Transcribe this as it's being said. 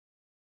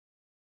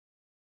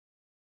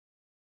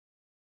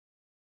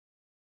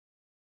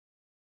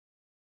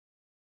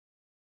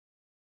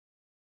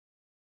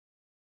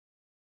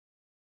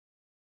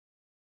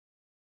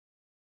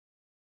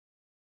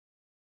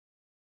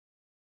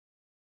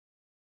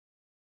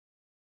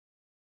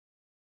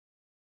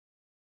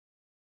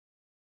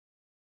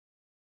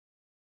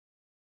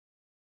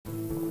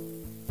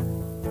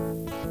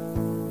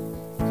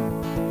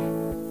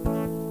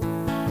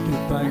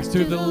Thanks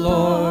to the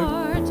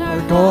Lord, our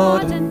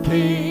God and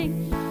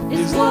King.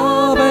 His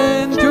love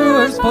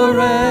endures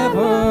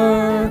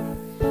forever.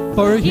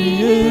 For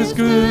he is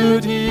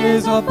good, he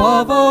is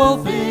above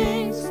all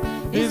things.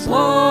 His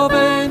love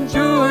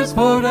endures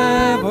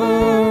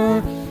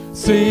forever.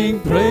 Sing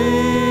praise,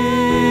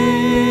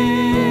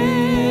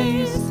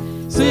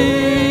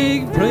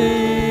 sing praise.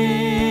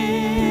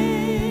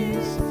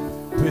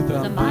 With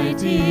a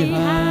mighty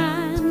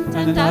hand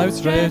and an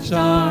outstretched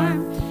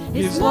arm,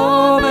 his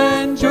love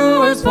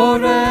endures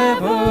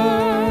forever.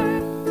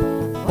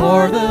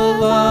 For the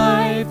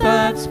life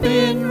that's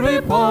been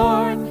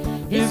reborn,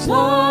 his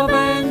love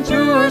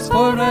endures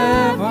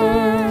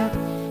forever.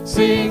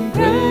 Sing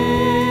praise,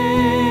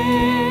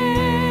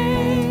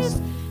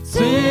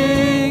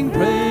 sing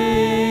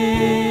praise,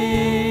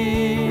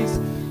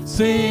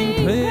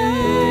 sing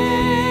praise,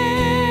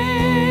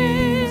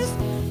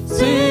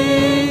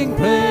 sing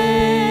praise.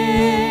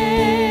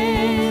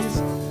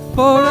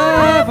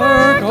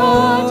 Forever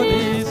God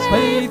is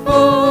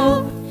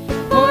faithful,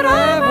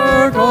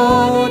 forever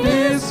God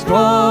is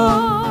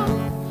strong,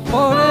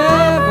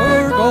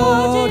 forever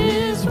God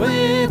is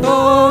with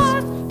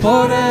us,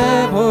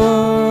 forever,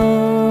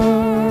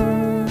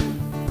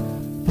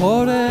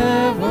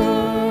 forever.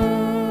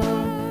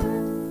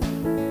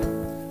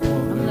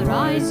 From the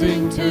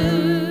rising to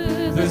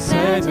the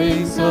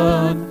setting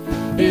sun,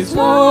 his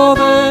love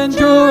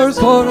endures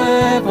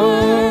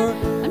forever.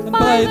 And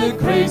by the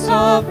grace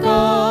of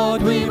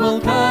God we will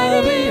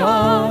carry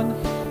on.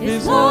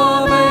 His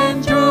love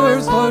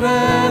endures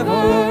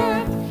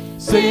forever.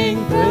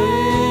 Sing praise,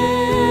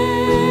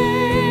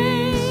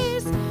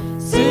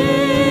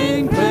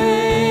 sing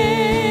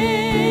praise,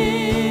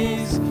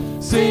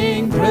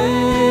 sing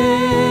praise,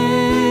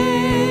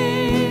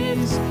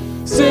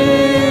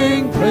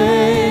 sing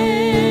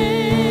praise.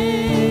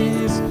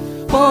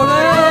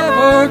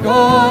 Forever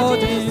God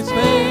is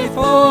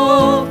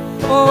faithful,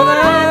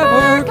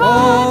 forever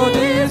God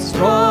is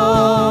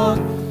strong,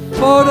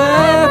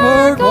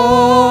 forever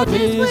God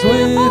is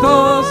with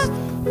us,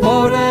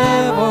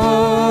 forever,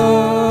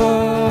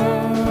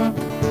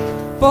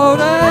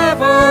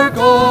 forever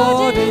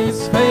God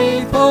is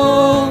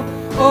faithful,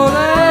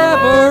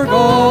 forever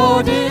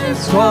God is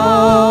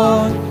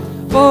strong,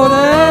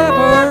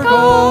 forever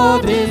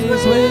God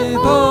is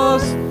with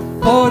us,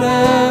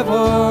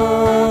 forever,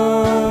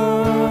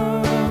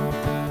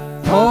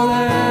 forever.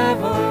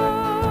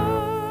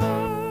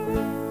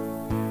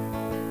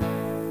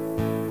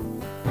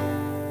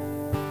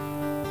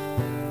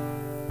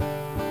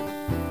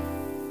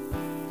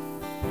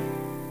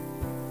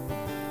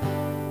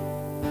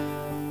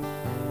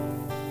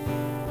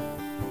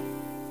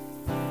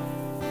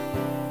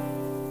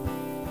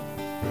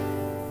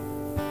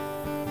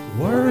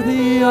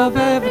 Worthy of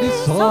every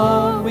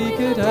song we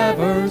could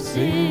ever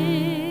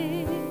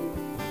sing,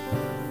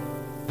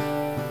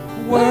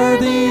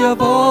 worthy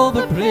of all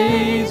the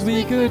praise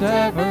we could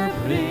ever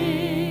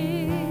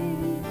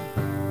bring,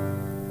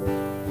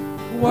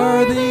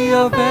 worthy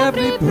of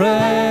every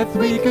breath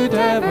we could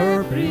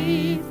ever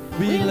breathe.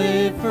 We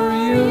live for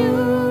you.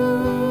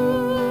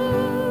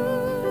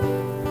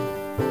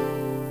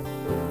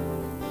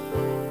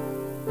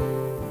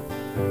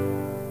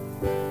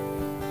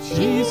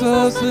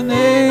 Jesus, the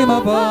name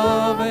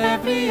above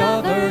every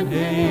other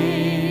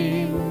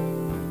name.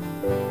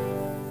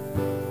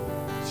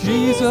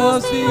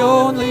 Jesus, the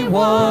only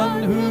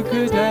one who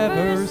could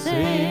ever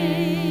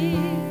save.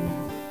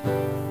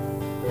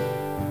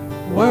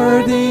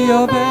 Worthy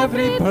of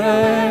every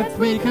breath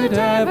we could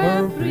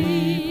ever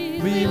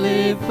breathe. We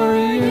live for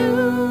you.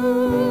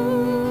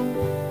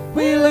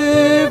 We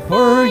live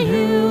for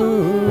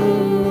you.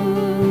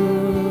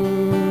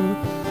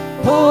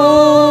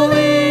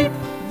 Holy,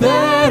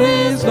 there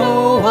is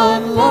no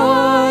one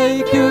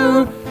like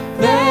you,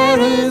 there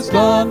is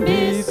none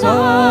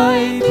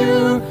beside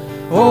you.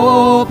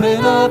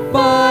 Open up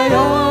my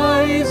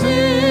eyes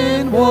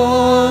in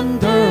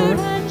wonder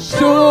and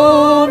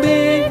show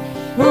me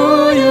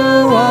who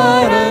you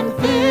are, and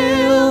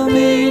fill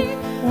me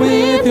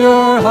with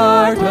your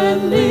heart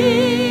and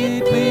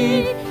lead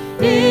me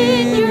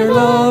in your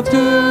love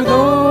to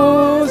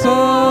those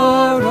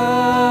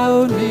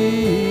around me.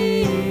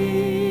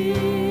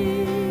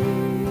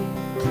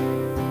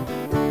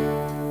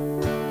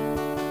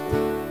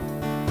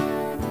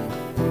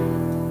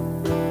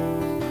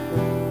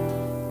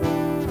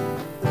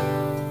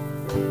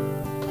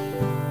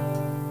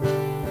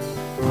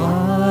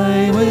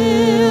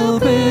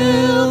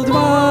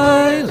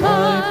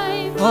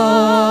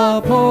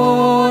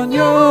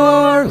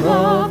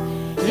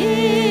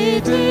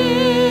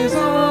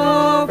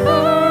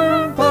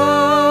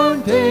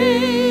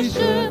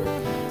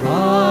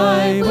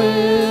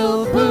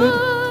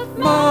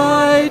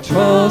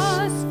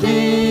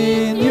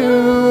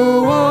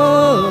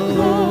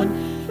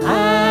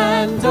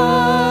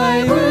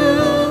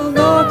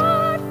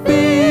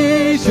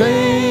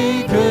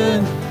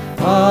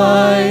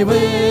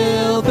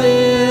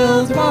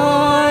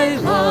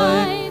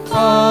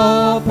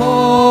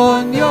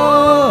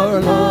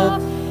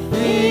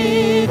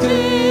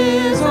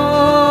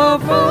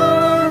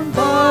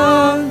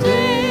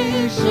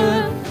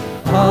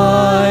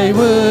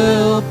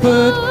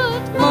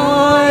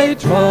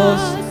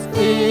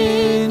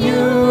 in you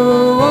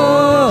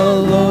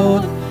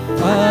alone,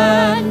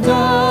 and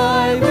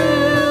I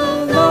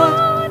will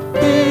not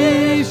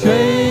be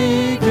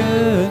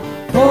shaken.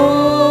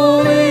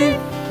 Holy,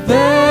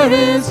 there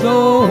is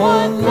no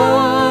one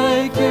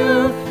like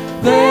you,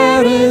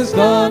 there is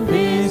none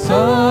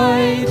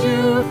beside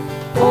you.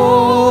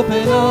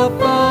 Open up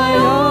my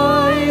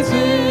eyes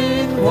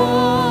in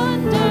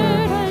wonder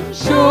and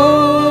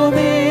show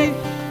me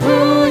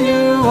who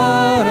you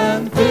are,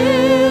 and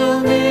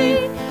fill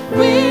me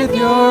with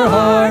your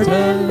heart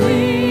and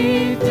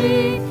lead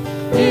me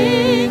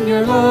in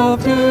your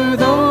love to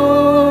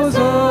those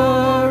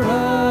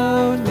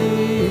around me.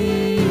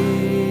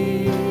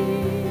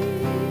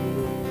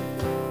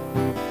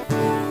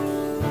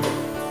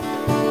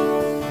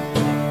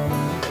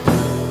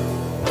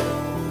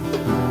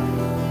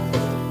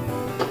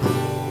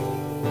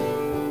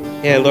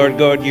 Yeah, Lord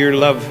God, your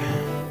love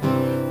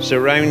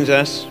surrounds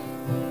us.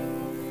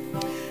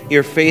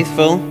 You're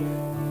faithful.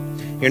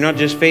 You're not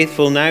just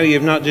faithful now,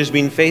 you've not just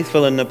been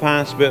faithful in the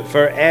past, but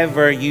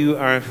forever you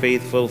are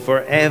faithful,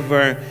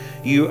 forever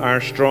you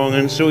are strong.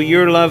 And so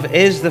your love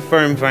is the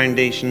firm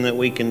foundation that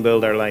we can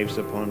build our lives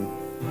upon.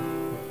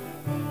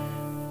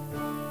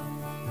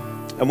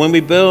 And when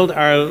we build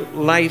our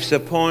lives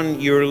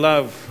upon your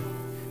love,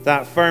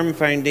 that firm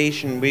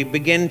foundation, we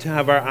begin to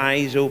have our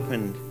eyes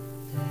opened,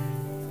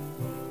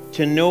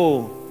 to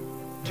know,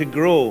 to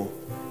grow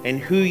in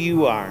who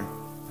you are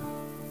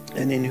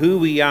and in who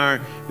we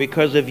are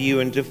because of you,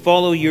 and to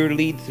follow your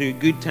lead through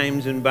good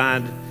times and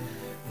bad,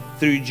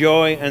 through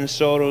joy and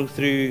sorrow,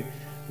 through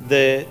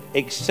the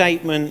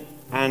excitement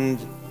and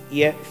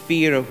yet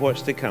fear of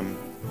what's to come.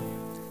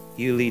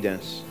 You lead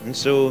us. And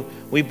so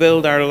we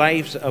build our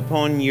lives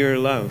upon your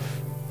love.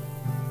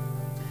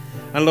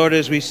 And Lord,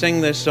 as we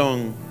sing this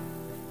song,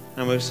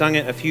 and we've sung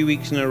it a few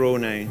weeks in a row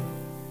now,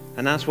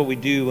 and that's what we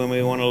do when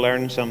we want to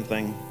learn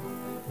something.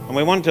 And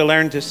we want to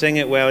learn to sing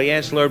it well,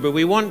 yes, Lord, but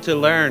we want to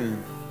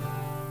learn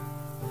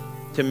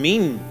to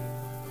mean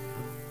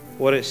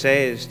what it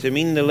says, to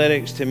mean the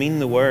lyrics, to mean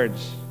the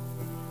words.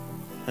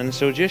 And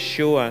so just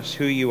show us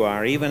who you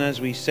are, even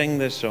as we sing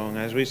this song,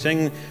 as we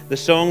sing the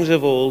songs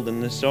of old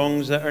and the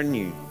songs that are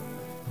new.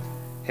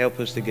 Help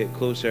us to get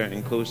closer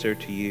and closer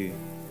to you,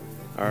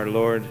 our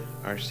Lord,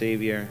 our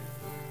Savior,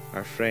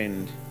 our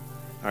friend,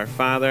 our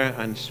Father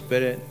and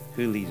Spirit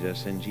who leads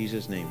us. In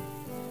Jesus' name,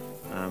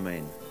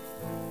 amen.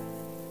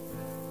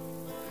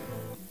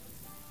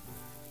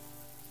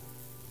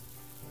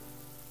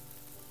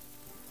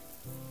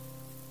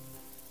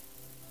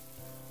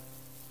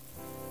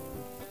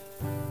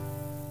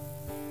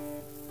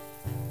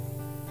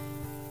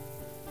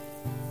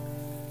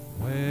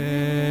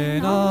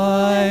 When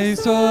I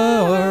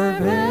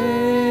survey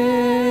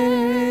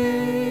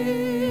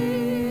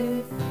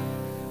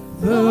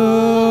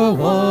the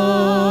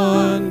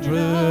wondrous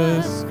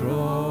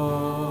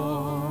cross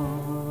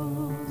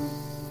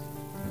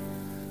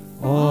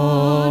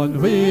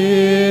on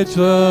which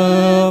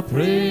the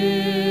Prince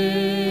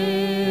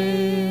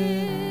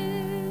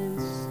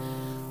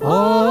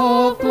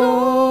of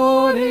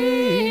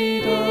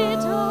Glory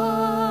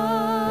died,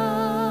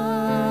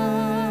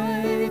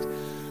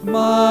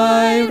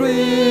 my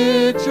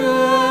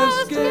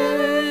richest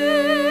gain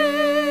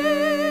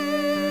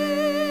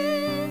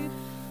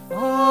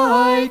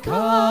I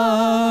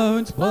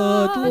count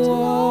but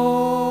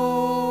loss,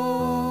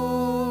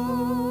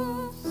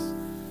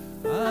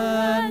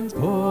 and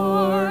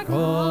pour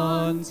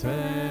content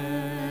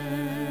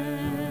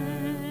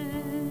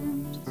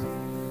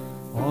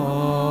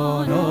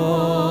on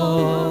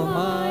all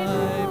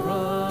my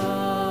pride.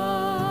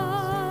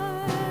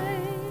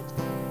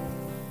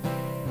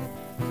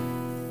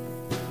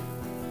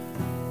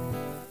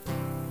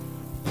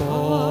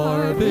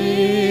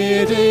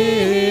 Forbid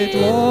it,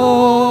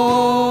 Lord,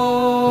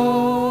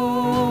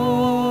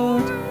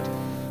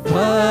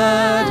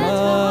 that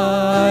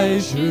I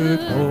should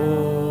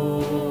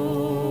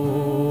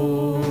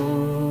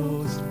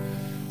boast,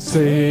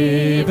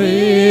 save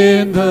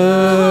in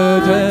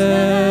the death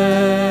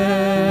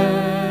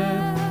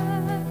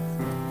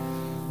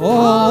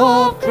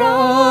of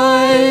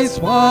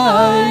Christ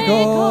my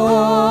God.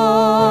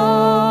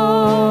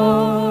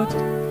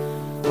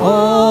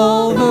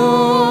 All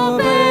the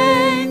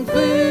vain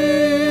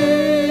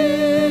things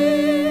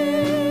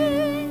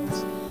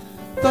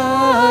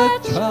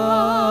that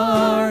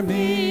charm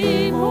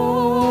me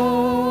most,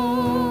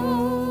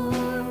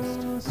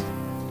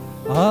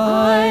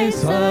 I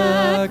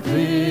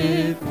sacrifice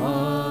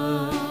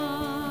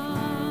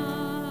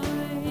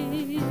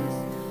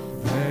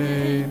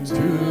them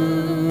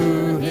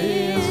to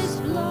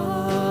his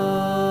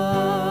blood.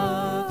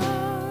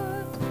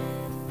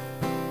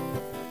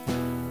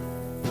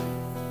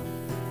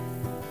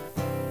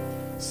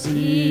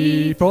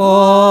 See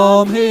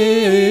from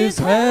his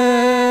head,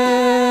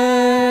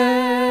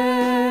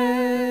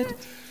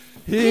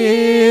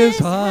 his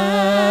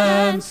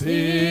hands,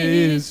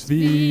 his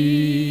feet,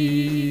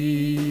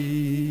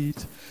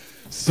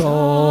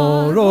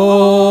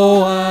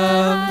 sorrow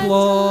and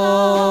love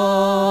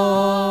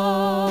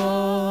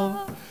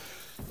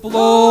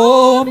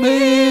flow me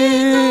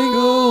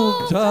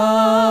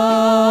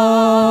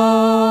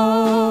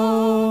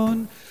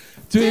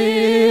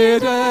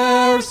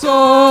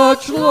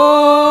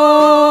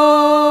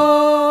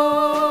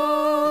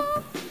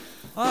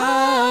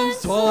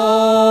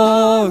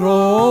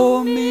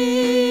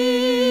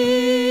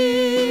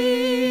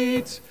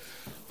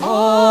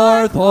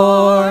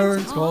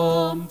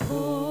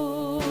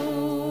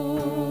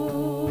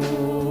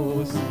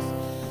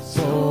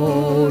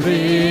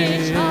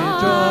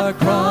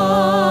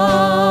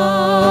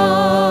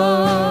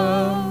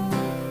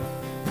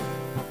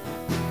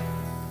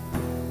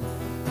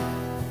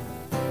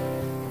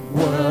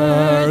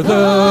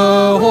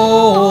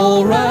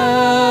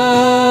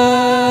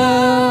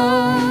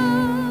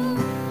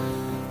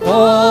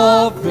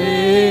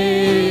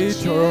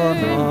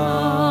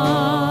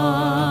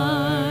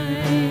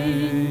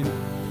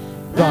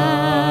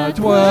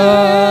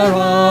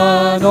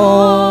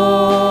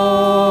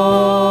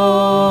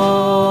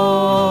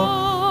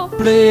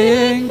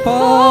being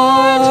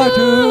far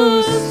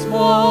too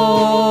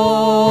small.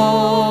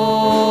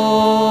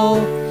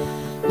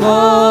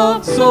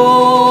 Love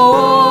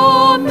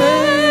so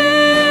amazing,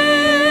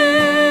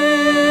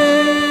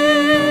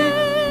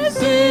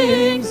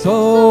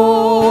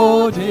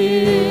 so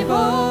divine,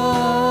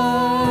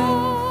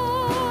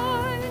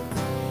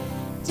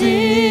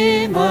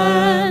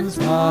 demands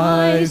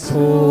my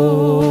soul,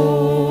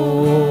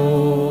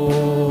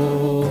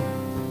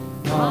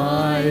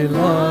 my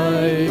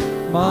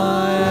life,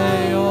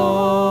 my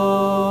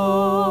all.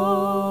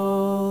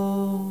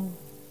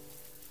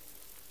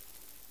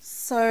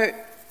 So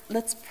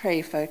let's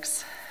pray,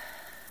 folks.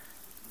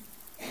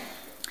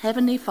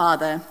 Heavenly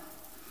Father,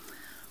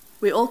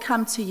 we all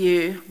come to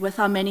you with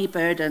our many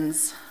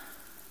burdens,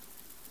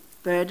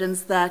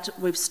 burdens that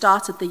we've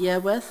started the year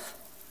with,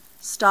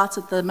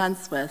 started the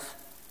month with.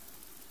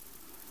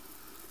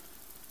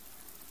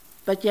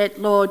 But yet,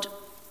 Lord,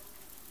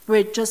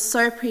 we're just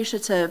so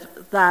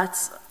appreciative that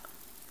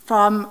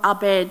from our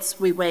beds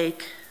we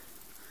wake,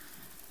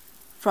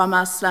 from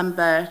our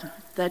slumber,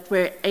 that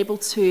we're able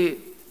to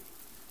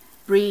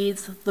breathe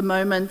the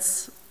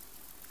moments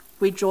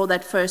we draw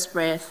that first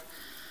breath.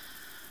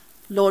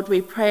 Lord,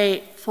 we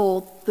pray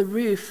for the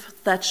roof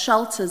that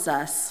shelters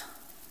us,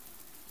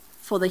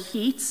 for the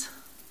heat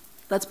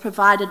that's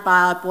provided by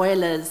our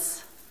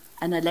boilers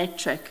and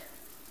electric.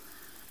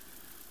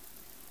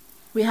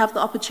 We have the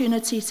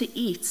opportunity to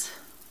eat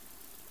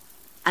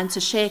and to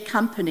share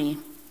company,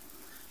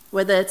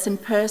 whether it's in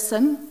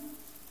person,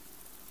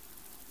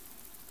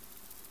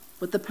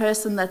 with the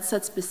person that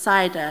sits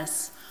beside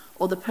us,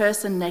 or the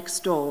person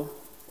next door,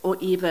 or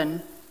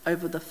even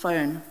over the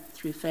phone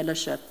through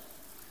fellowship.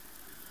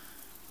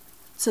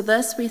 To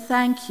this we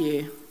thank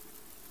you,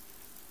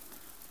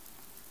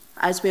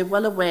 as we're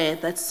well aware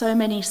that so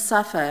many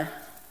suffer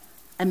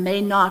and may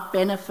not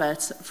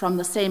benefit from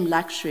the same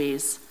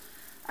luxuries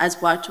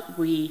as what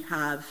we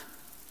have.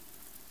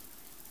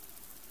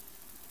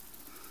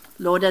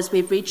 Lord, as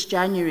we've reached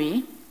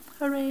January,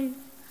 hooray,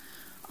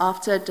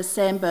 after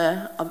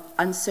December of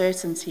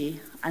uncertainty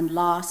and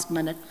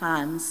last-minute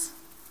plans,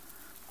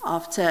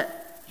 after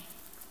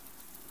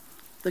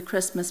the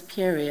Christmas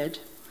period,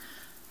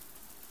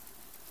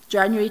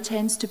 January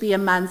tends to be a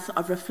month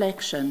of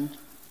reflection,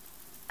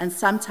 and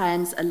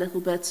sometimes a little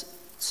bit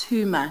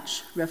too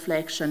much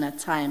reflection at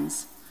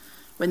times.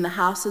 When the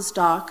house is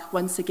dark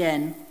once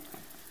again,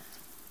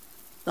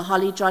 the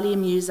holly jolly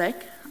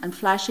music and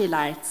flashy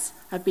lights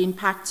have been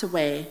packed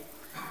away,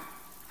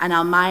 and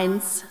our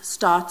minds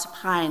start to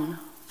pine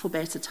for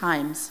better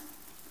times.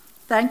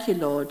 Thank you,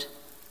 Lord,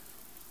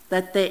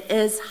 that there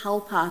is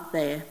help out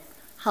there,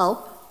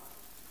 help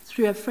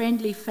through a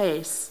friendly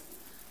face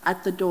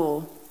at the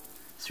door,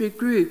 through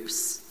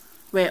groups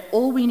where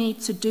all we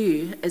need to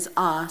do is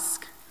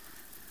ask.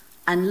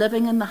 And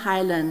living in the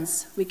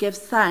Highlands, we give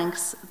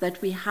thanks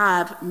that we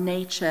have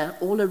nature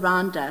all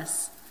around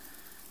us,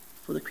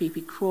 for the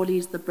creepy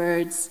crawlies, the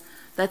birds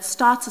that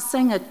start to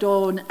sing at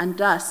dawn and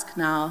dusk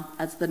now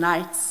as the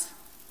nights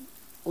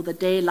or the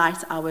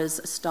daylight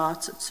hours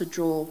start to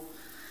draw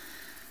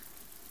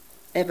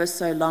ever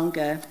so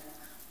longer.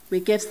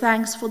 We give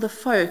thanks for the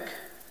folk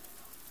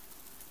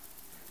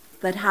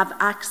that have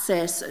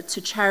access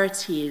to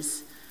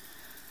charities,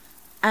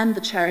 and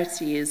the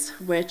charities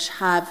which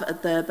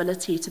have the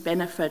ability to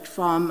benefit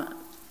from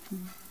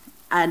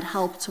and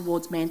help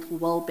towards mental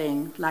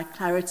well-being, like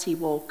Clarity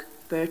Walk,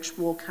 Birch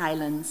Walk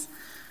Highlands,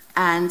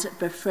 and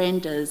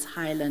Befrienders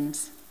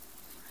Highlands.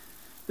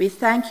 We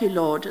thank you,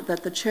 Lord,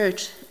 that the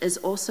church is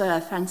also a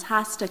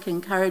fantastic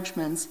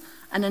encouragement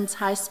and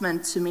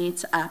enticement to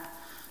meet up,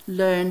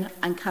 learn,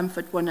 and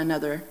comfort one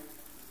another.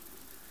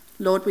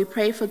 Lord, we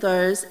pray for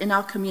those in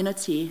our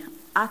community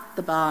at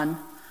the barn,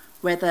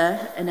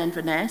 whether in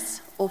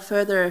Inverness or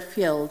further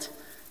afield,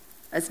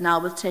 as now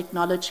with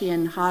technology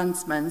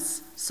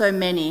enhancements, so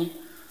many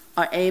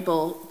are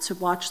able to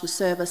watch the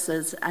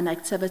services and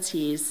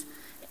activities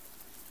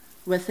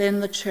within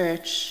the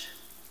church,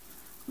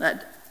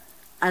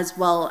 as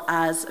well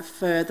as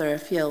further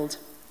afield.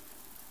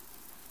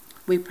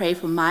 We pray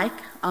for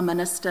Mike, our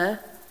minister,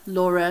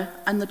 Laura,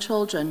 and the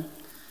children,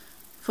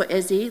 for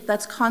Izzy,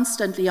 that's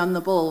constantly on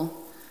the ball,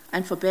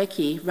 and for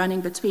Becky,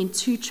 running between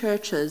two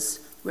churches,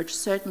 which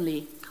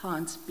certainly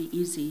can't be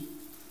easy.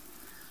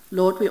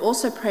 Lord, we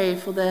also pray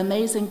for the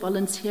amazing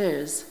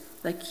volunteers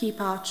that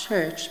keep our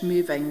church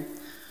moving,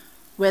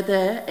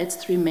 whether it's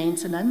through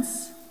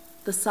maintenance,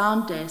 the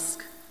sound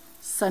desk,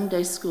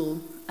 Sunday school,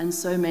 and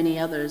so many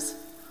others.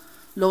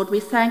 Lord, we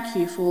thank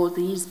you for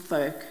these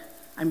folk,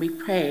 and we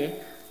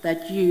pray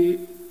that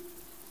you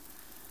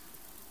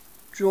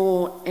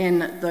draw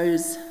in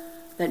those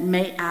that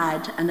may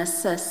add and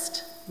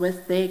assist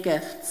with their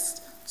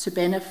gifts to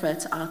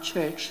benefit our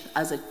church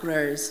as it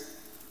grows.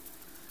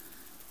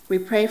 We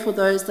pray for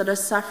those that are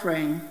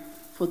suffering,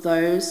 for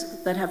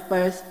those that have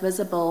both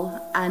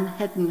visible and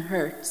hidden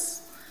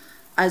hurts,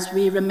 as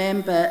we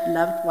remember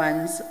loved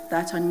ones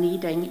that are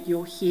needing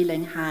your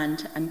healing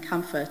hand and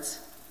comfort.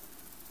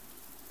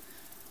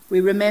 We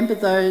remember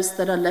those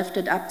that are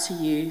lifted up to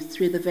you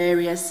through the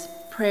various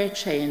prayer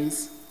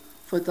chains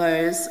for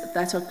those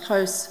that are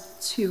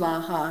close to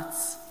our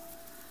hearts.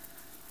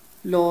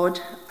 Lord,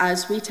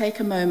 as we take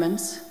a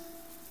moment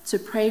to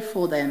pray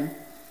for them,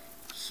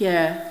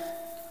 hear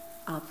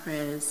our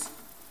prayers.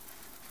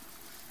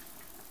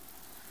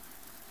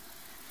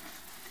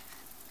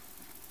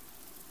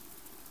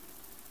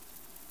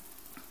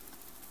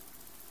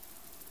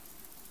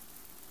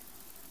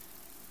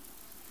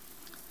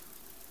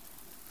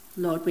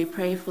 Lord, we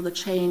pray for the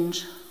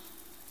change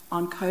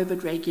on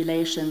COVID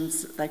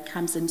regulations that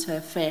comes into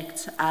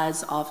effect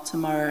as of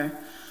tomorrow,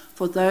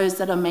 for those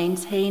that are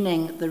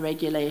maintaining the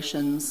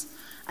regulations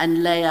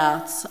and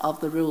layouts of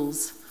the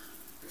rules,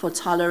 for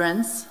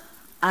tolerance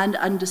and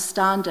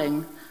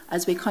understanding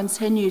as we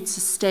continue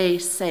to stay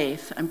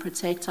safe and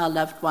protect our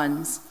loved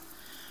ones.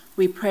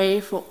 We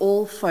pray for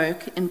all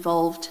folk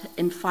involved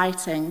in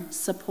fighting,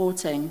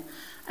 supporting,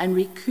 and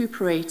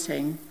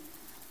recuperating.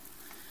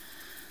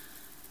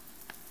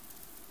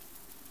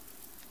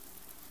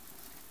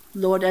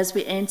 Lord, as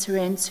we enter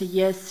into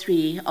year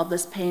 3 of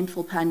this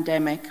painful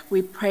pandemic,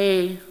 we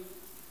pray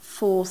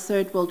for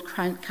third world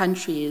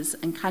countries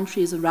and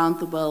countries around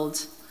the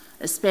world,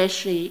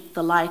 especially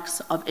the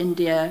likes of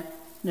India,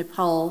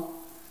 Nepal,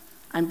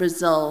 and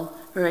Brazil,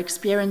 who are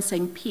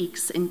experiencing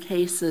peaks in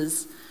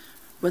cases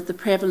with the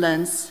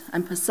prevalence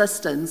and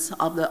persistence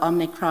of the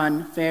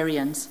Omicron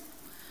variant.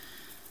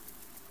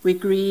 We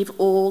grieve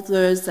all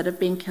those that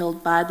have been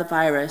killed by the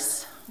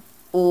virus,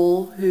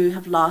 all who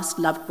have lost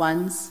loved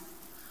ones,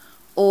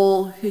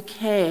 all who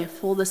care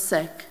for the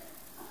sick.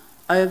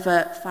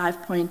 Over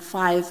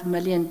 5.5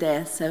 million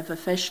deaths have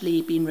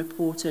officially been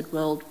reported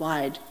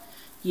worldwide,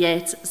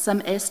 yet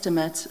some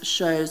estimate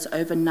shows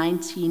over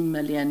 19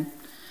 million.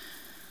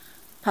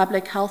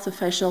 Public health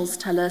officials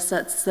tell us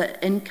it's the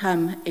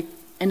income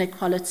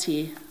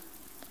inequality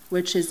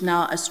which is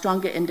now a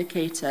stronger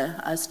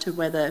indicator as to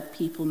whether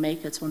people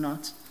make it or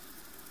not.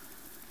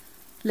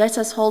 Let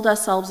us hold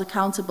ourselves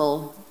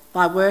accountable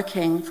by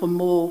working for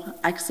more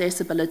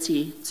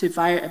accessibility to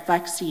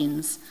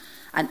vaccines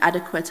and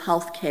adequate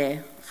health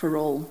care for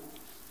all.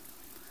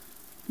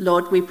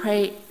 Lord, we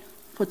pray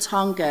for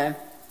Tonga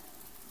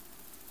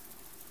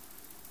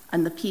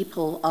and the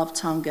people of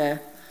Tonga,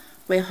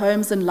 where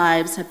homes and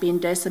lives have been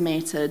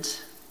decimated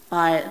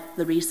by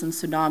the recent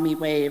tsunami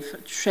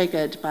wave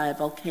triggered by a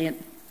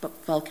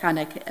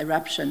volcanic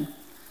eruption.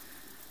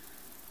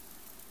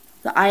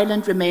 The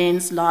island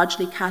remains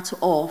largely cut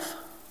off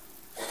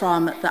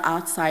from the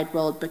outside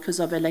world because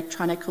of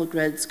electronical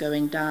grids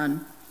going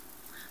down.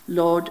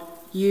 Lord,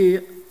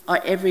 you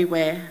are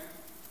everywhere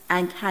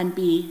and can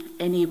be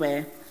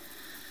anywhere.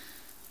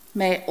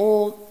 May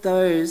all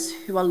those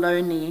who are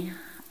lonely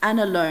and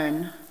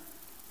alone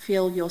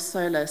feel your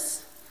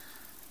solace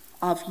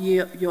of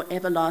your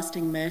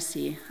everlasting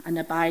mercy and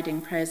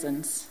abiding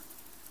presence.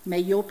 May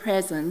your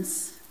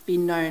presence be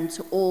known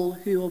to all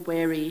who are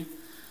weary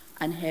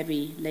and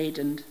heavy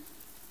laden.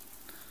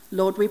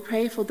 Lord, we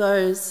pray for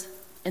those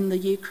in the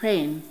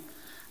Ukraine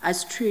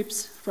as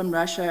troops from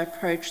Russia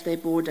approach their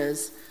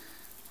borders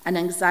and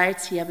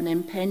anxiety of an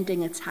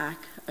impending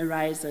attack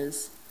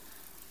arises.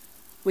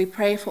 We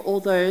pray for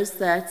all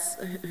those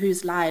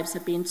whose lives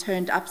have been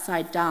turned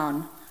upside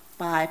down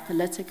by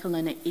political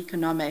and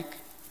economic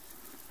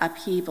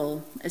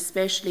upheaval,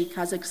 especially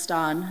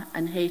Kazakhstan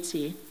and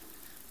Haiti.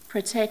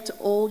 Protect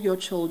all your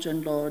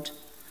children, Lord,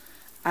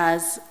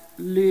 as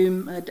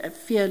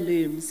fear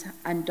looms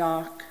and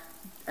dark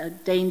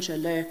danger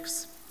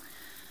lurks.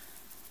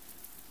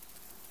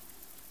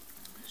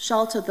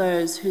 Shelter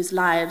those whose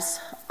lives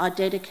are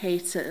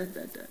dictated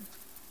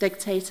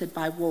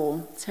by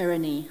war,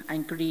 tyranny,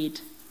 and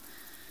greed.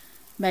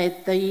 May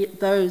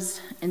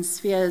those in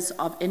spheres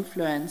of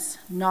influence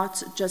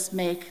not just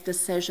make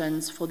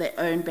decisions for their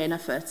own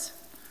benefit.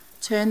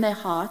 Turn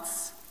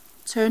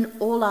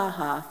all our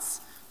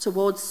hearts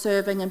towards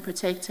serving and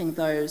protecting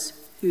those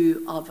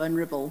who are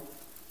vulnerable.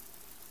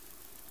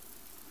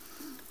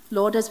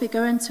 Lord, as we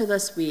go into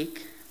this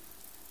week,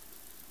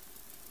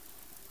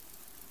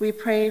 we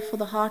pray for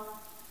the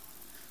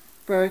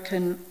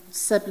heartbroken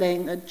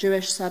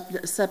Jewish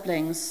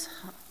siblings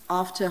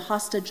after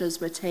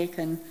hostages were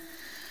taken,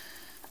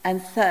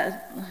 and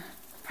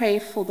pray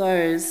for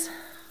those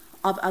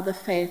of other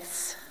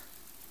faiths,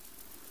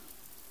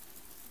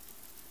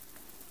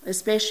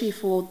 especially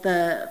for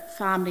the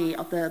family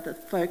of the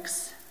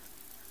folks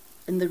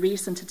in the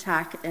recent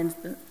attack in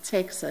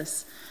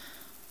Texas.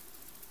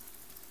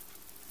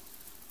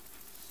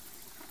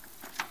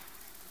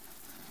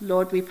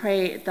 Lord, we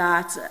pray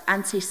that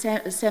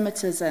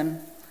anti-Semitism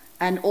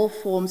and all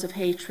forms of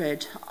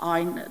hatred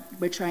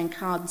which are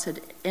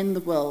encountered in the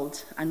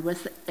world and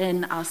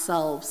within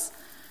ourselves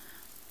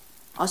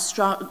are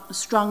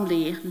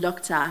strongly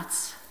looked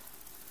at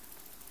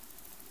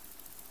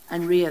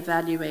and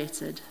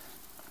re-evaluated.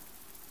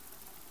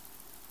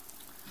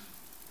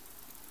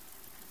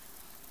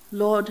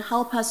 Lord,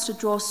 help us to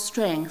draw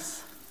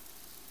strength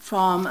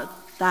from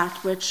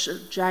that which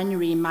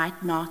January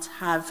might not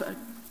have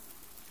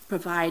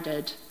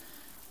provided,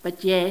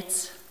 but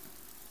yet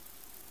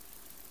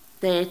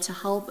there to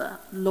help.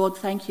 Lord,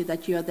 thank you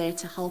that you are there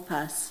to help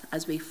us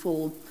as we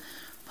fall.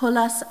 Pull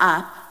us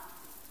up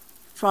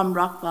from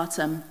rock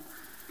bottom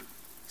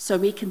so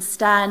we can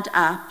stand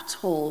up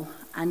tall,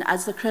 and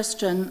as a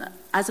Christian,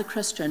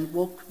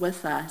 walk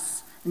with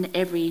us in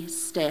every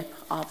step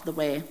of the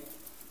way.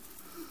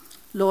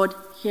 Lord,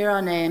 hear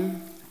our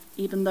name,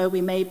 even though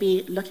we may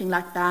be looking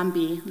like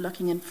Bambi,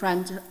 looking in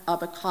front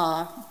of a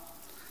car,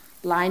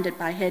 blinded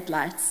by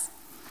headlights.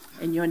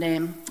 In your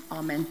name,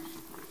 amen.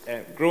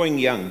 Growing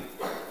young.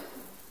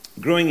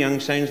 Growing young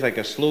sounds like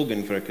a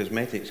slogan for a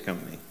cosmetics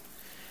company.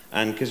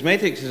 And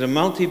cosmetics is a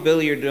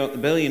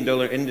multi-billion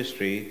dollar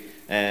industry,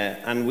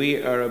 and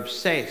we are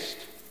obsessed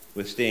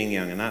with staying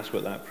young, and that's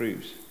what that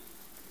proves.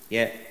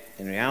 Yet,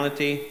 in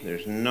reality,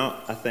 there's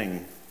not a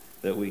thing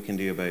that we can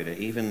do about it.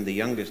 Even the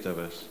youngest of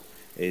us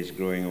is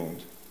growing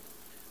old.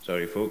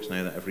 Sorry, folks,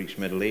 now that I've reached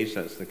middle age,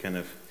 that's the kind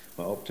of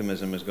what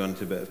optimism has gone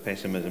to a bit of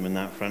pessimism in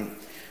that front.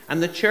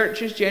 And the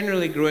church is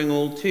generally growing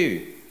old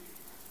too.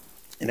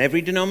 In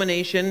every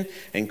denomination,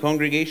 in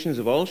congregations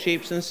of all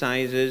shapes and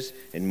sizes,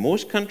 in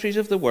most countries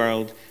of the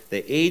world,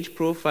 the age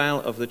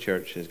profile of the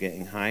church is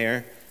getting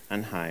higher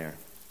and higher.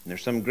 And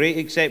there's some great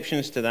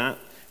exceptions to that,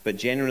 but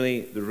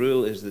generally the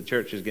rule is the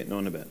church is getting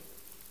on a bit.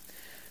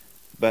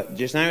 But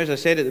just now, as I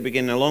said at the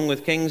beginning, along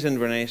with King's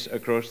Inverness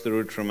across the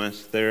road from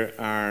us, there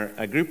are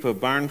a group of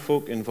barn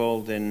folk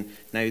involved in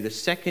now the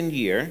second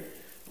year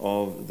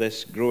of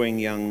this growing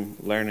young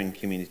learning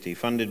community,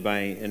 funded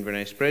by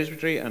Inverness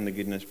Presbytery and the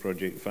Goodness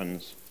Project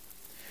funds.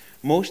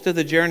 Most of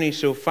the journey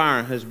so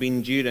far has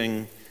been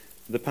during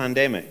the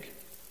pandemic,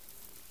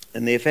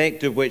 and the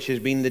effect of which has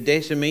been the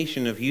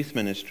decimation of youth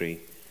ministry,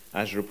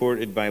 as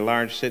reported by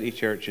large city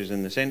churches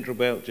in the Central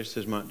Belt just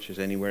as much as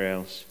anywhere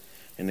else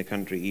in the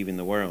country, even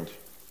the world.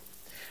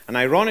 And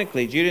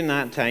ironically, during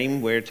that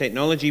time where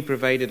technology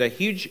provided a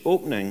huge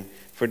opening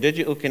for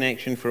digital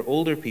connection for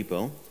older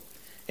people,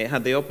 it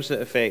had the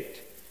opposite effect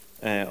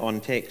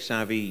on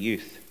tech-savvy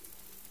youth.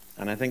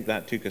 And I think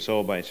that took us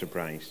all by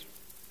surprise.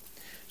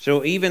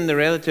 So even the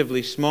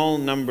relatively small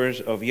numbers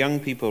of young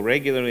people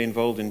regularly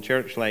involved in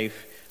church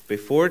life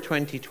before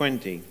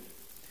 2020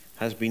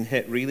 has been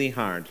hit really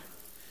hard.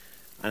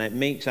 And it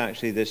makes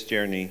actually this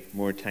journey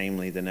more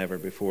timely than ever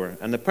before.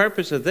 And the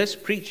purpose of this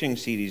preaching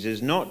series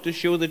is not to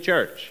show the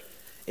church,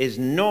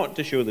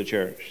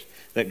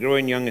 that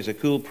Growing Young is a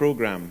cool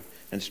program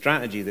and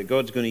strategy that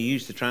God's going to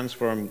use to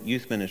transform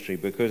youth ministry,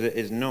 because it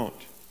is not.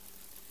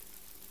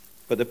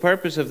 But the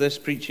purpose of this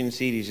preaching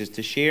series is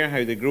to share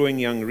how the Growing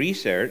Young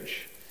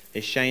research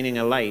is shining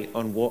a light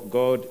on what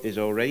God is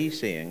already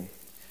saying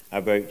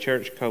about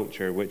church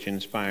culture, which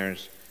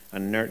inspires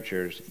and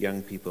nurtures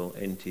young people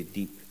into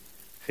deep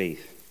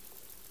faith.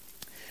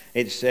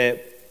 It's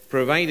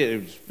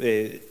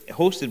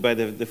hosted by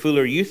the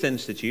Fuller Youth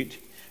Institute,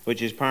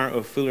 which is part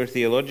of Fuller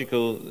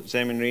Theological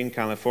Seminary in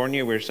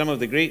California, where some of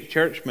the great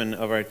churchmen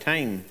of our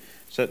time,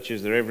 such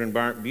as the Reverend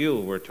Bart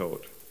Buell, were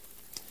taught.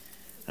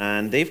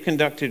 And they've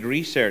conducted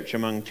research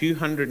among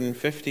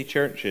 250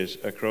 churches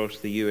across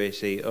the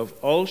USA of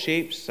all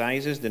shapes,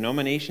 sizes,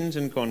 denominations,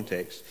 and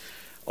contexts.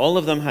 All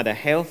of them had a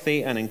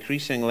healthy and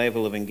increasing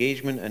level of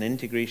engagement and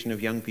integration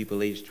of young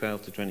people aged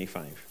 12 to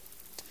 25.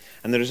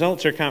 And the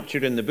results are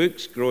captured in the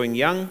books Growing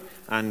Young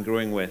and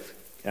Growing With.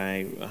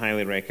 I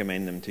highly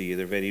recommend them to you.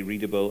 They're very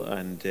readable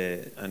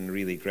and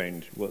really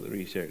ground what the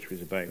research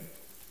was about.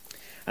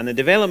 And the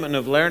development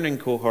of learning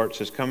cohorts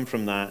has come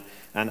from that,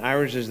 and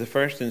ours is the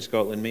first in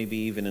Scotland, maybe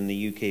even in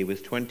the UK,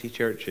 with 20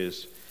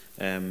 churches,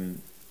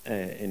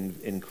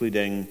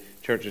 including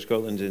Church of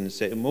Scotland,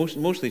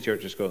 mostly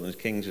Church of Scotland.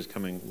 King's is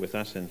coming with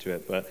us into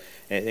it, but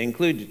it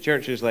includes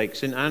churches like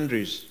St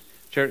Andrew's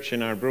Church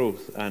in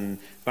Arbroath and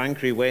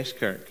Banchory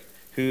Westkirk,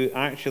 who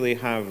actually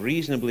have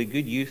reasonably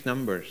good youth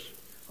numbers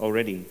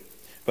already.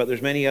 But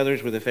there's many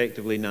others with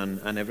effectively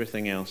none, and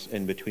everything else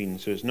in between.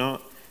 So it's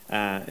not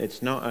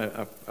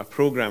a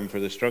program for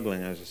the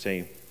struggling, as I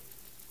say.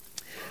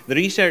 The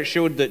research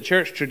showed that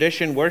church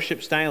tradition,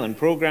 worship style, and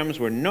programs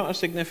were not a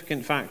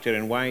significant factor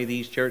in why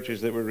these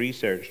churches that were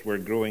researched were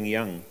growing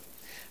young.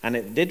 And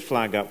it did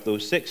flag up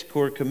those 6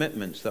 core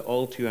commitments that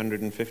all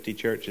 250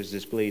 churches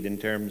displayed in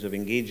terms of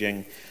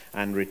engaging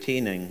and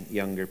retaining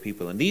younger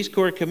people. And these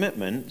core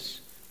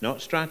commitments,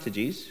 not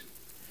strategies,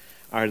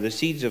 are the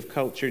seeds of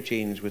culture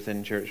change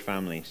within church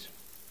families.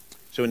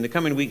 So in the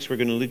coming weeks, we're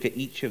going to look at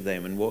each of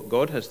them and what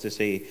God has to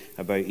say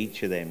about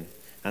each of them.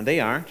 And they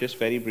are, just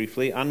very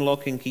briefly,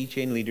 unlocking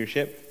keychain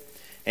leadership,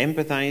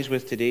 empathize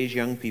with today's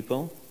young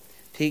people,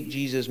 take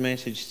Jesus'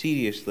 message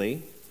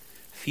seriously,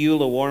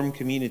 fuel a warm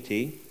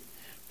community,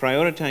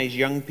 prioritize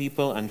young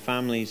people and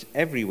families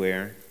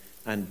everywhere,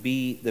 and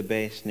be the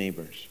best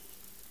neighbours.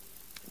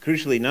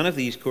 Crucially, none of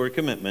these core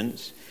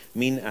commitments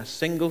mean a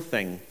single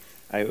thing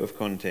out of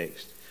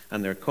context,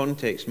 and their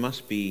context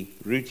must be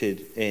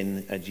rooted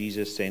in a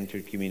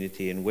Jesus-centered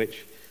community in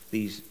which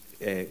these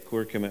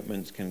core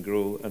commitments can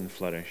grow and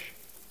flourish.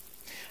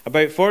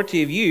 About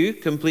 40 of you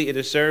completed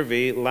a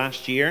survey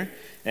last year.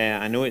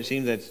 I know it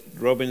seems that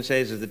Robin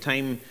says as the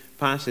time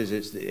passes,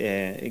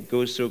 it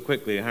goes so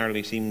quickly. It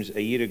hardly seems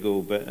a year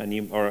ago. But on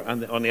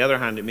the other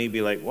hand, it may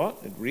be like, what?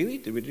 Really?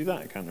 Did we do that?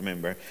 I can't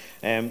remember.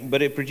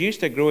 But it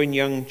produced a growing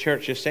young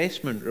church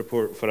assessment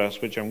report for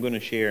us, which I'm going to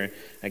share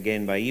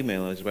again by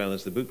email, as well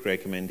as the book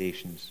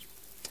recommendations.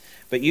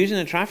 But using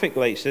a traffic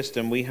light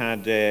system, we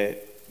had,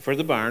 for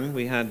the barn,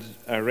 we had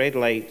a red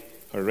light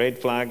or red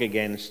flag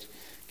against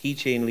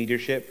keychain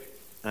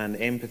leadership and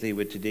empathy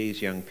with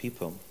today's young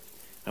people.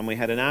 And we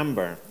had an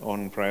amber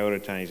on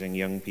prioritizing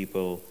young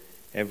people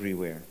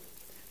everywhere.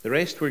 The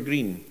rest were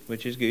green,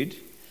 which is good,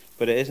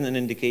 but it isn't an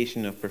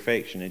indication of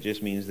perfection. It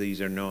just means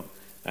these are not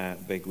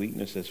big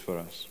weaknesses for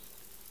us,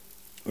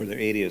 or they're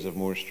areas of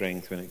more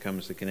strength when it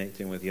comes to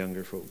connecting with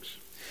younger folks.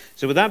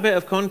 So with that bit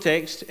of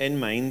context in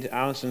mind,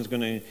 Alison's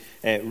going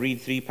to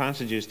read 3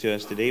 passages to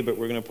us today, but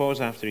we're going to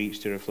pause after each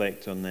to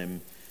reflect on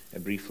them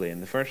briefly.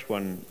 And the first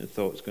one, the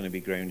thought's going to be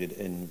grounded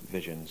in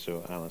vision.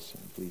 So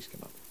Alison, please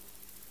come up.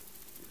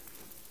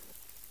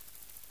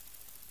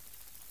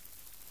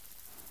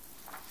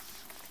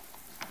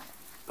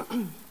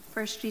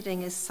 First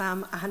reading is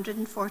Psalm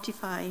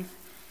 145,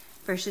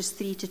 verses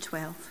 3 to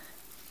 12.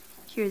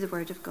 Hear the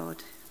word of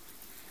God.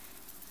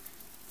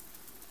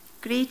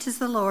 Great is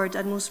the Lord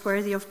and most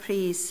worthy of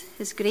praise.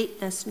 His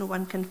greatness no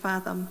one can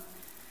fathom.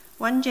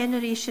 One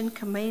generation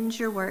commends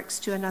your works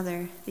to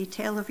another. They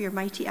tell of your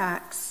mighty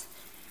acts.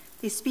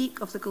 They speak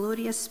of the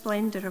glorious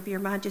splendor of your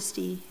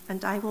majesty,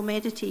 and I will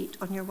meditate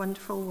on your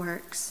wonderful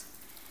works.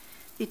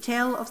 They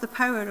tell of the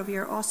power of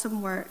your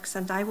awesome works,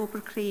 and I will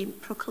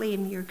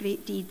proclaim your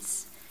great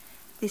deeds.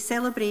 They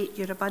celebrate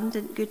your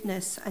abundant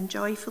goodness and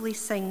joyfully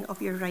sing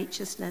of your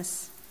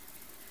righteousness.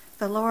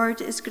 The Lord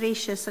is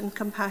gracious and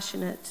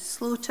compassionate,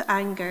 slow to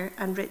anger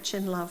and rich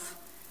in love.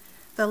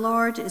 The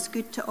Lord is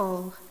good to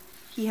all.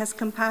 He has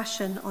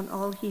compassion on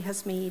all he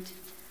has made.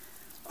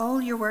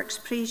 All your works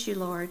praise you,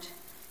 Lord.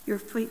 Your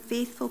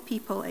faithful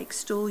people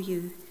extol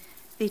you.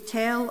 They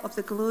tell of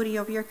the glory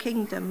of your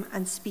kingdom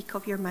and speak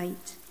of your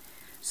might,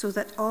 so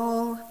that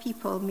all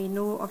people may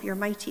know of your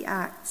mighty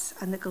acts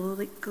and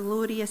the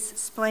glorious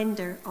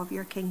splendor of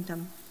your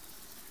kingdom.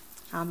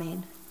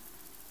 Amen.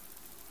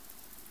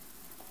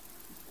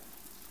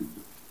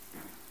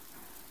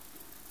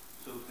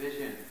 So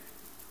vision.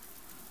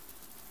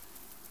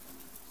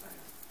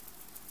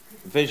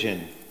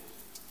 Vision.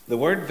 The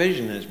word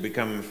vision has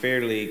become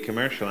fairly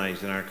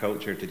commercialized in our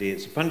culture today.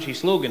 It's a punchy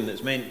slogan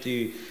that's meant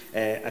to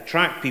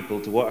attract people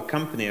to what a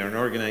company or an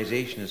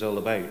organization is all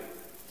about.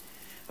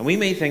 And we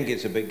may think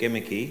it's a bit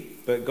gimmicky,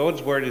 but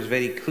God's word is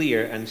very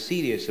clear and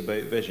serious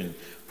about vision.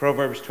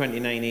 Proverbs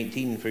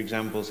 29:18, for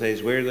example,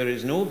 says, "Where there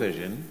is no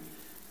vision,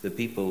 the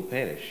people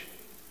perish."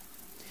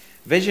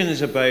 Vision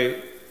is about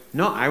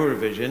not our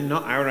vision,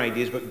 not our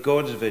ideas, but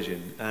God's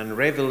vision and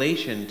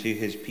revelation to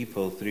his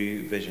people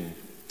through vision.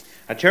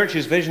 A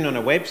church's vision on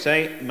a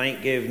website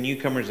might give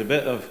newcomers a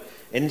bit of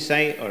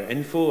insight or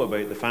info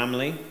about the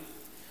family,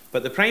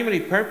 but the primary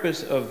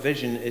purpose of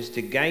vision is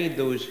to guide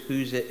those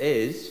whose it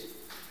is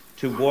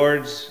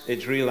towards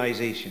its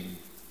realization.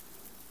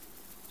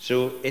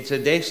 So it's a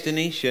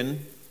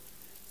destination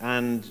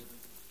and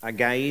a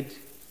guide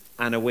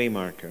and a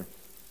waymarker.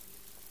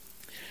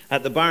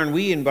 At the barn,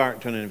 we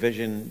embarked on a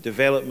vision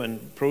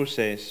development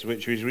process,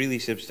 which was really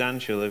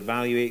substantial,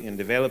 evaluating and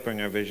developing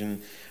our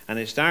vision. And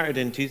it started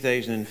in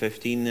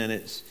 2015, and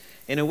it's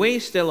in a way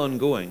still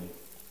ongoing.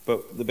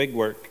 But the big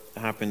work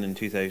happened in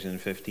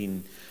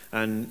 2015.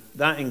 And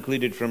that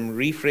included from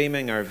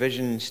reframing our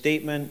vision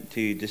statement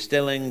to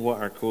distilling what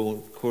our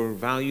core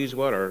values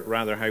were, or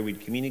rather how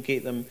we'd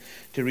communicate them,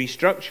 to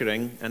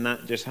restructuring, and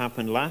that just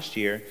happened last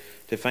year,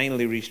 to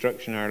finally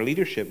restructuring our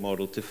leadership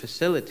model to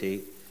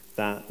facilitate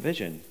that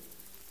vision.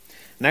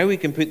 Now we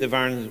can put the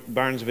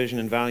Barnes vision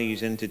and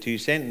values into 2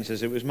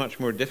 sentences. It was much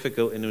more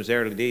difficult in those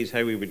early days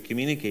how we would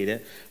communicate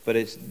it, but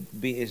it's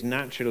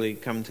naturally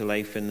come to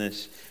life in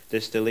this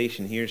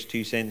distillation. Here's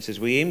 2 sentences.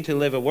 We aim to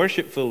live a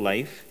worshipful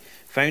life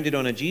founded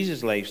on a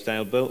Jesus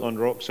lifestyle built on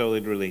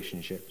rock-solid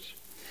relationships.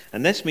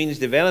 And this means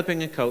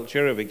developing a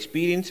culture of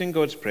experiencing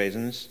God's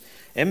presence,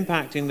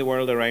 impacting the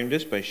world around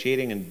us by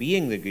sharing and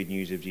being the good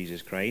news of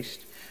Jesus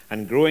Christ,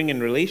 and growing in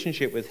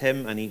relationship with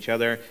him and each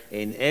other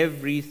in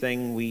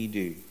everything we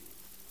do.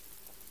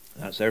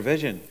 That's our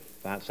vision.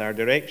 That's our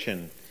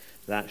direction.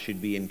 That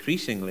should be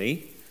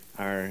increasingly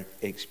our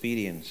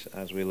experience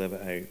as we live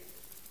it out.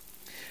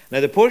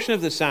 Now, the portion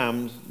of the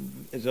Psalms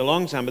is a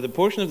long psalm, but the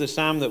portion of the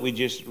psalm that we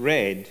just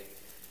read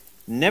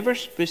never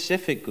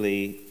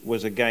specifically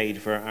was a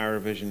guide for our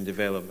vision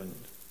development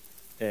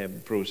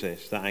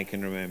process that I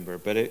can remember,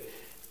 but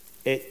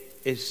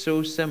it is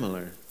so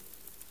similar.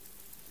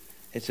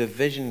 It's a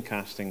vision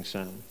casting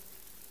psalm.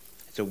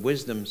 It's a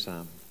wisdom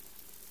psalm.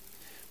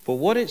 But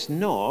what it's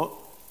not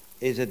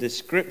is a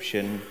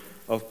description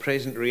of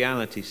present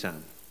reality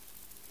psalm.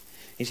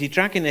 You see,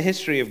 tracking the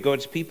history of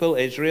God's people,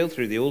 Israel,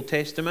 through the Old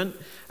Testament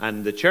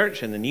and the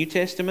church in the New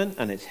Testament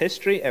and its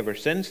history ever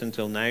since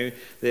until now,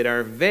 there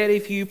are very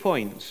few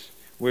points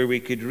where we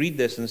could read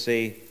this and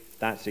say,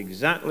 that's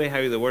exactly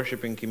how the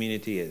worshipping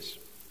community is.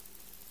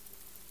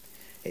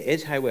 It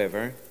is,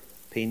 however,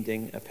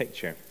 painting a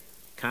picture,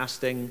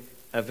 casting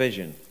a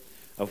vision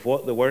of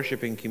what the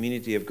worshipping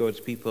community of God's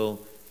people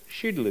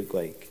should look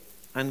like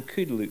and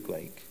could look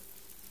like.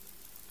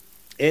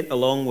 It,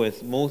 along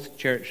with most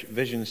church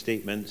vision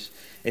statements,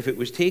 if it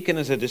was taken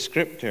as a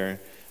descriptor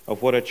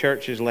of what a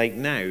church is like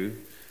now,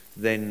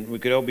 then we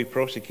could all be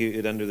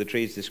prosecuted under the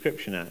Trades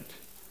Description Act.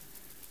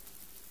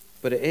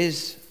 But it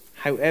is,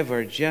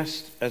 however,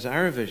 just as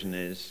our vision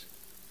is,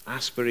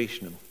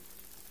 aspirational.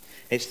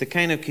 It's the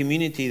kind of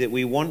community that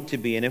we want to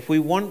be, and if we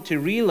want to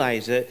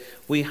realize it,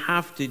 we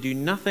have to do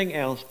nothing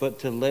else but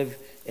to live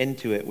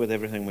into it with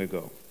everything we've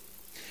got.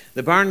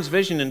 The Barnes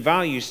vision and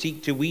values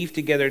seek to weave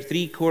together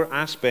three core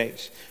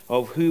aspects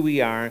of who we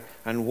are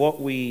and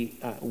what we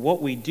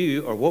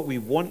do, or what we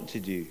want to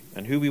do,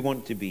 and who we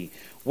want to be.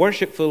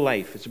 Worshipful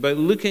life. It's about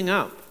looking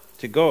up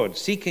to God,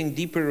 seeking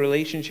deeper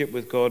relationship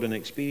with God and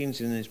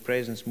experiencing His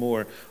presence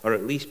more, or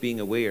at least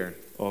being aware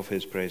of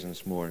His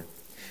presence more.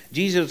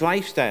 Jesus'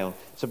 lifestyle.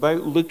 It's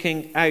about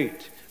looking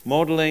out,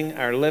 modeling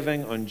our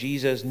living on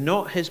Jesus,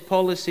 not His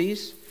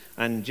policies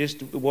and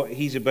just what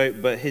He's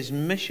about, but His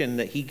mission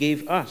that He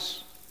gave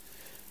us.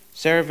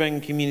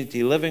 Serving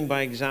community, living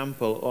by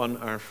example on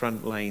our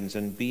front lines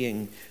and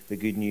being the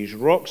good news.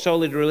 Rock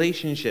solid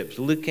relationships,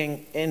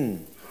 looking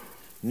in,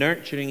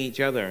 nurturing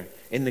each other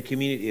in the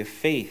community of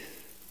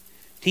faith,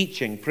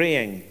 teaching,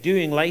 praying,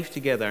 doing life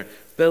together,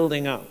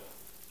 building up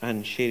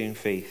and sharing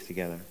faith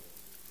together.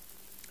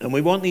 And we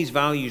want these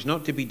values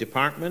not to be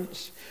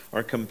departments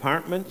or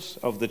compartments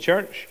of the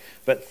church,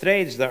 but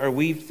threads that are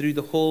weaved through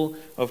the whole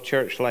of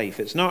church life.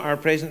 It's not our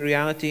present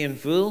reality in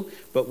full,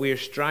 but we're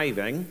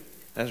striving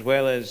as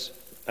well as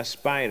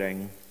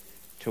aspiring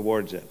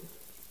towards it.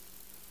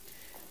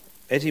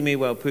 Itty may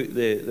well put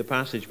the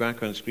passage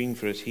back on screen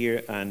for us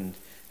here and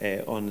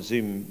on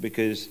Zoom,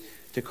 because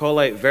to call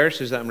out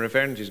verses that I'm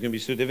referring to is going to be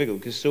so difficult,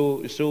 because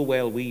so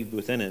well weaved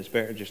within it. It's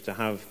better just to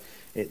have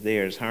it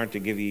there. It's hard to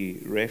give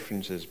you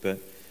references, but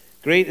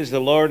great is the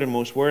Lord and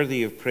most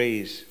worthy of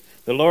praise.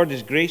 The Lord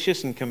is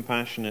gracious and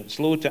compassionate,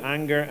 slow to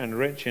anger and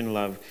rich in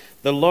love.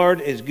 The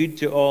Lord is good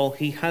to all.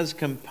 He has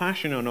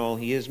compassion on all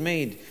He has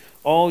made.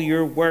 All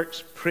your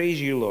works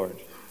praise you, Lord.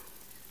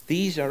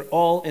 These are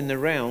all in the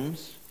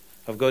realms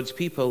of God's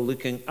people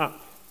looking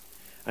up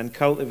and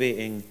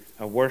cultivating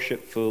a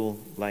worshipful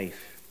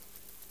life.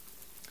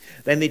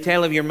 Then they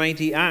tell of your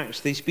mighty acts.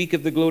 They speak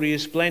of the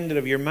glorious splendor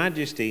of your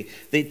majesty.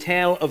 They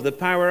tell of the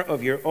power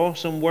of your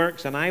awesome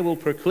works, and I will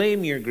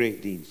proclaim your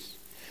great deeds.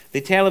 They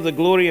tell of the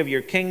glory of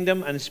your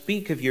kingdom and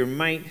speak of your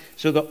might,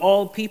 so that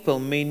all people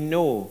may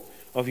know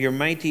of your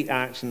mighty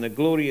acts and the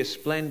glorious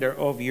splendor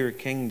of your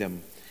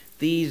kingdom.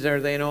 These are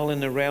then all in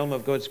the realm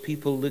of God's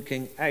people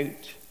looking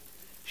out,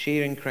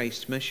 sharing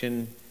Christ's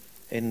mission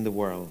in the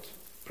world,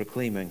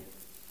 proclaiming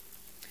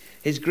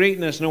His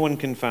greatness no one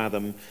can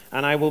fathom,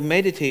 and I will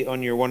meditate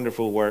on your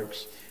wonderful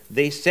works.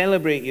 They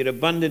celebrate your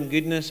abundant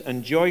goodness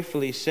and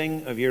joyfully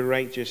sing of your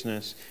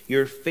righteousness.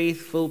 Your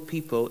faithful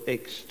people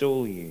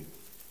extol you.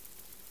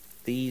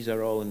 These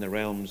are all in the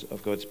realms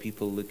of God's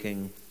people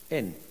looking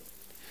in,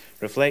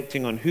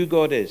 reflecting on who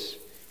God is,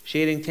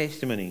 sharing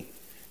testimony,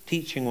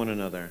 teaching one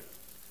another,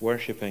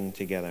 worshipping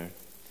together,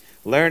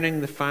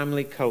 learning the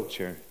family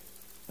culture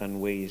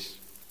and ways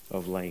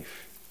of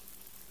life.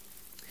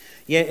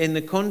 Yet in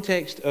the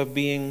context of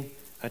being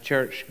a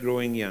church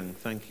growing young,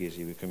 thank you,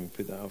 Izzy, we can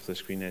put that off the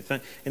screen now.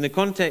 In the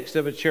context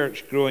of a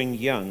church growing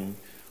young,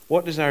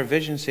 what does our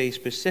vision say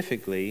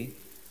specifically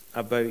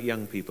about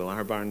young people,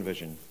 our barn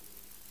vision?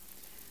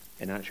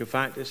 In actual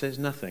fact, it says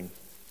nothing.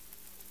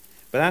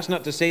 But that's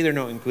not to say they're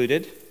not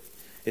included.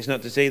 It's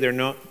not to say they're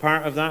not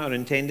part of that or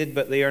intended,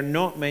 but they are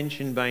not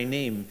mentioned by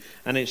name.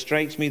 And it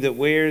strikes me that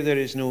where there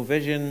is no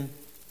vision,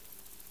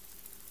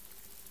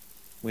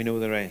 we know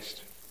the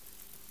rest.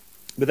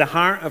 But the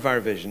heart of our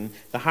vision,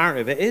 the heart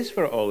of it is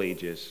for all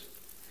ages.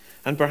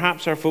 And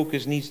perhaps our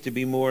focus needs to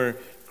be more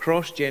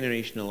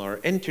cross-generational or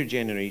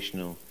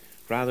intergenerational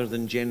rather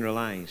than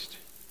generalized.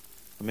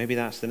 And maybe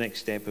that's the next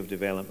step of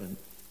development.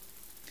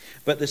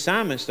 But the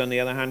psalmist, on the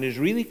other hand, is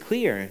really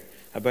clear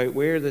about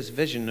where this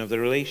vision of the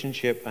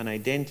relationship and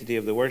identity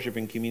of the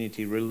worshiping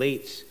community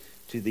relates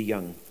to the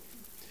young.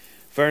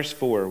 Verse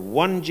 4,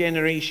 one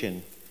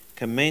generation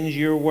commends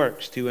your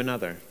works to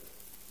another.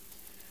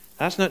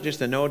 That's not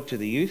just a nod to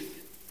the youth,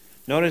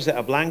 nor is it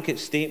a blanket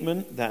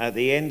statement that at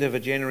the end of a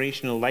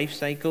generational life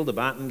cycle, the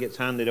baton gets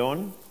handed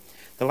on.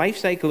 The life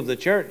cycle of the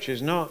church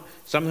is not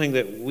something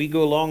that we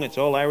go along, it's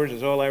all ours,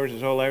 it's all ours,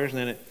 it's all ours, and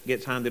then it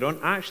gets handed on.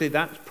 Actually,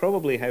 that's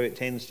probably how it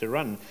tends to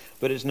run,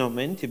 but it's not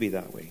meant to be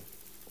that way.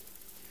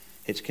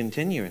 It's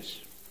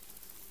continuous.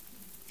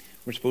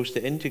 We're supposed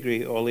to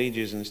integrate all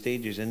ages and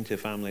stages into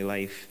family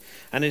life.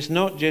 And it's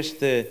not just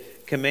the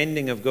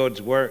commending of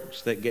God's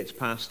works that gets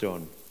passed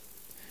on.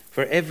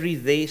 For every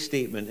they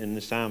statement in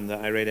the psalm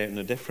that I read out in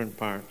the different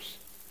parts,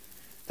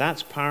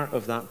 that's part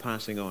of that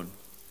passing on.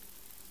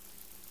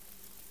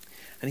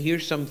 And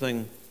here's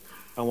something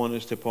I want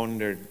us to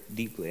ponder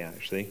deeply,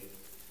 actually,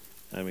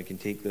 and we can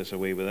take this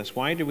away with us.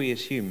 Why do we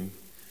assume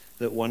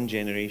that one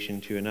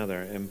generation to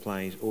another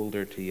implies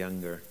older to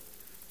younger,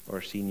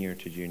 or senior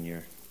to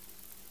junior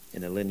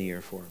in a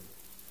linear form.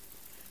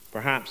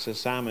 Perhaps the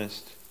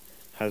psalmist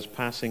has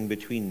passing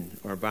between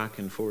or back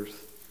and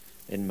forth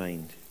in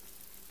mind.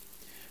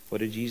 What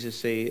did Jesus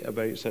say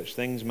about such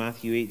things?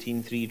 Matthew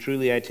 18:3,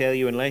 truly I tell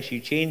you, unless you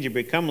change and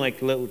become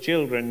like little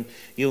children,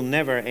 you'll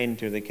never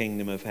enter the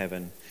kingdom of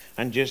heaven.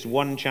 And just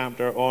one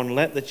chapter on,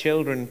 let the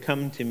children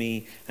come to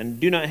me, and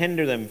do not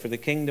hinder them, for the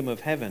kingdom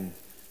of heaven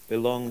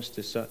belongs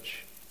to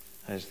such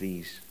as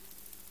these.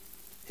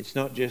 It's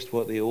not just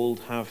what the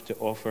old have to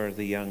offer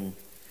the young,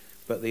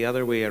 but the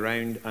other way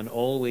around, and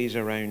always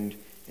around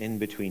in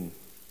between.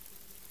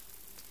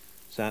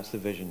 So that's the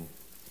vision.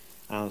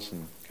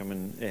 Alison, come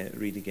and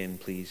read again,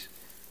 please,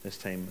 this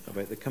time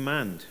about the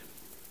command.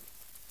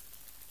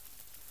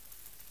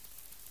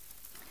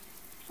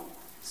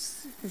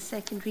 The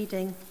second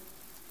reading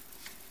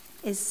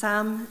is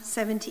Psalm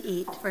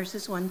 78,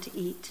 verses 1 to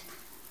 8.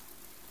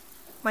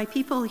 My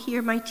people,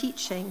 hear my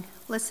teaching.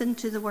 Listen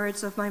to the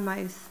words of my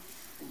mouth.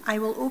 I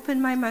will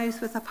open my mouth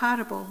with a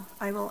parable.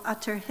 I will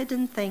utter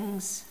hidden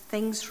things,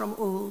 things from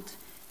old,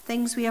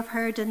 things we have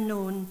heard and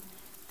known,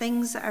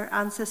 things our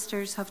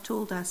ancestors have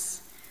told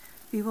us.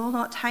 We will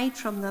not hide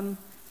them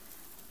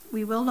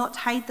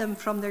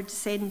from their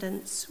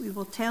descendants. We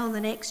will tell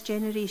the next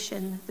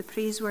generation the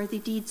praiseworthy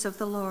deeds of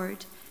the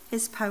Lord,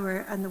 his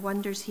power and the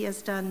wonders he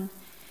has done.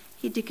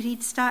 He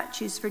decreed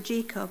statutes for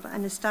Jacob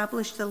and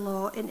established the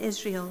law in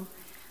Israel,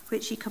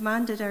 which he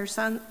commanded our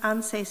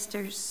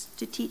ancestors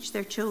to teach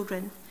their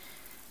children,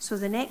 so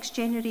the next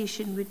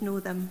generation would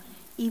know them,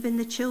 even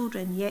the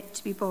children yet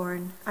to be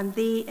born, and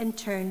they in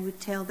turn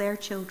would tell their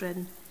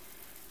children.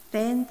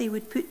 Then they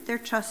would put their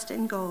trust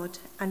in God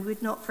and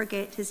would not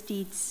forget his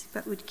deeds,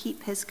 but would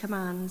keep his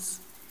commands.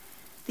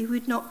 They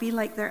would not be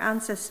like their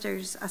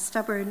ancestors, a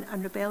stubborn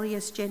and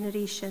rebellious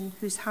generation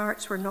whose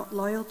hearts were not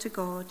loyal to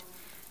God,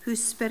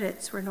 whose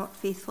spirits were not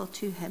faithful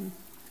to him.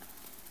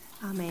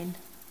 Amen.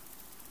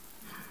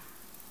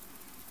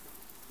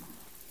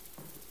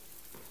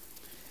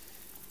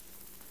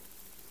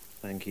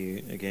 Thank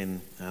you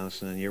again,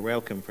 Alison, and you're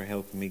welcome for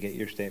helping me get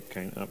your step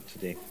count up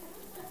today.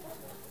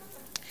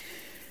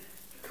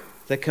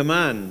 The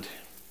command.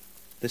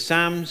 The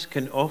Psalms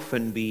can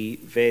often be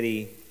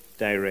very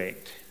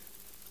direct,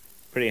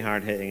 pretty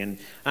hard-hitting. And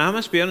I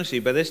must be honest with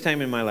you, by this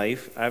time in my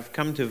life, I've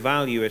come to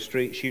value a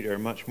straight shooter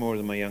much more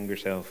than my younger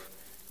self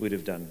would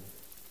have done.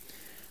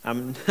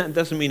 That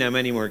doesn't mean I'm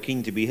any more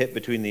keen to be hit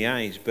between the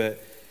eyes,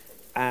 but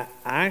I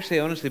actually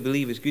honestly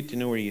believe it's good to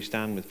know where you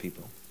stand with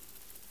people.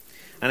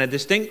 And a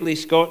distinctly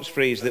Scots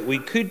phrase that we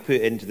could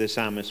put into the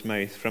psalmist's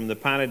mouth from the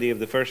parody of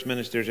the First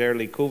Minister's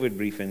early COVID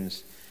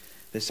briefings,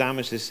 the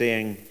psalmist is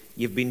saying,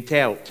 you've been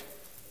telt.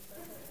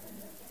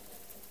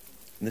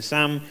 In the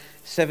Psalm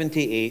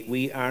 78,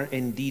 we are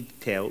indeed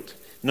telt,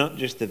 not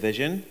just the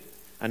vision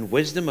and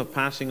wisdom of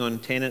passing on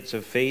tenets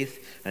of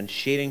faith and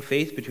sharing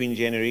faith between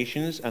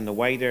generations and the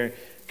wider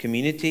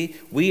community.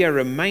 We are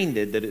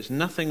reminded that it's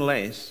nothing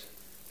less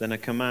than a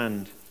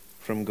command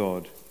from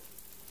God.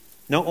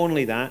 Not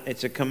only that,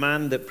 it's a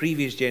command that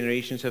previous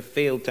generations have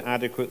failed to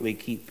adequately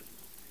keep.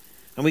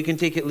 And we can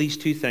take at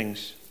least two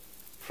things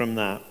from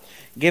that.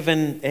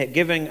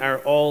 Giving our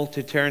all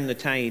to turn the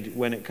tide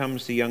when it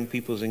comes to young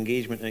people's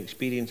engagement and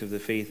experience of the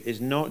faith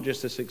is not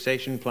just a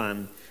succession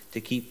plan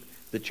to keep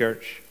the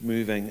church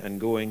moving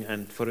and going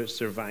and for its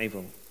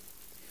survival.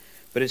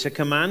 But it's a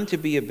command to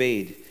be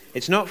obeyed.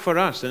 It's not for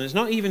us, and it's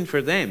not even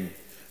for them,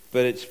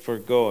 but it's for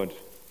God.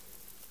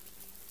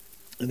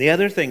 And the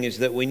other thing is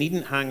that we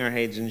needn't hang our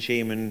heads in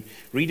shame and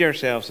read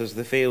ourselves as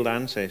the failed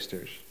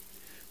ancestors.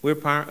 We're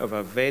part of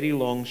a very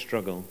long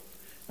struggle,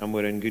 and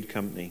we're in good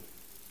company.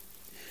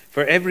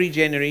 For every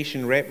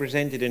generation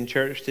represented in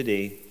church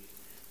today,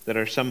 there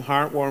are some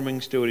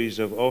heartwarming stories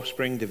of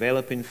offspring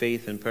developing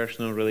faith and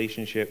personal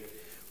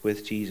relationship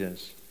with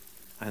Jesus.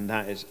 And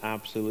that is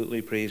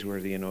absolutely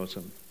praiseworthy and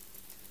awesome.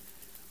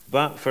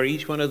 But for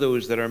each one of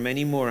those, there are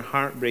many more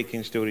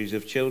heartbreaking stories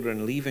of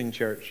children leaving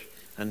church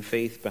and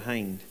faith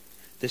behind,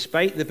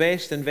 despite the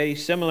best and very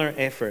similar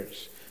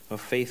efforts of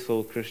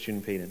faithful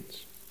Christian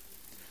parents.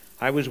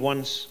 I was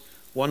once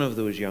one of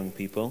those young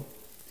people,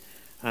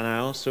 and I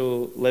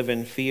also live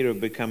in fear of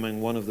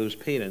becoming one of those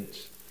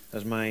parents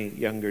as my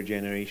younger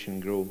generation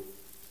grow.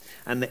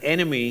 And the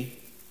enemy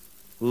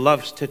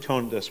loves to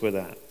taunt us with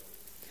that.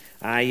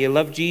 You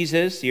love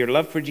Jesus. Your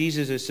love for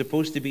Jesus is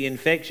supposed to be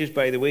infectious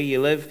by the way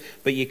you live,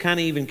 but you can't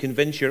even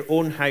convince your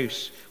own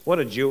house. What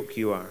a joke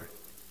you are.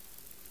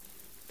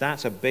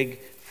 That's a big,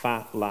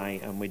 fat lie,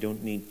 and we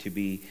don't need to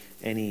be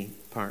any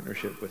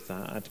partnership with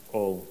that at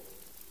all.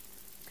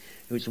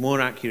 It's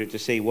more accurate to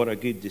say what a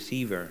good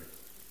deceiver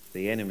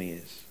the enemy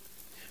is.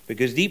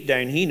 Because deep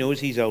down he knows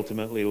he's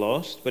ultimately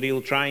lost, but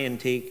he'll try and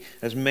take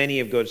as many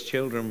of God's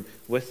children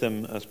with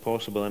him as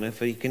possible. And if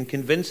he can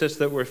convince us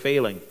that we're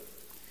failing,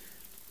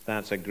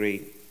 that's a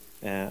great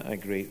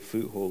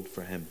foothold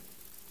for him.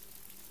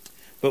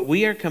 But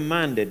we are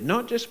commanded,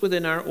 not just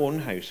within our own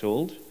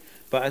household,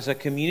 but as a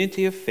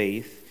community of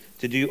faith,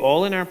 to do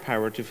all in our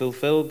power to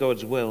fulfill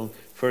God's will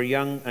for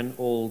young and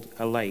old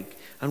alike.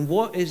 And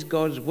what is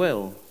God's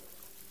will?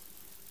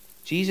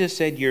 Jesus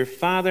said, your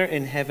Father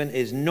in heaven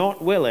is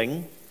not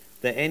willing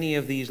that any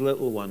of these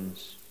little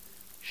ones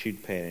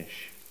should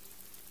perish.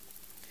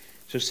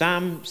 So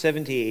Psalm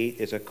 78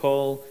 is a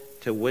call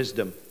to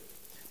wisdom.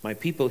 My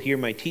people hear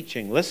my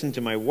teaching. Listen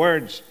to my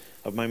words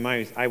of my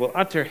mouth. I will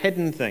utter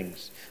hidden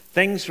things,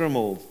 things from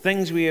old,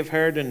 things we have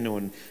heard and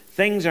known,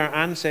 things our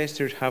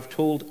ancestors have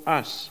told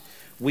us.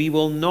 We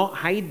will not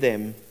hide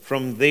them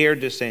from their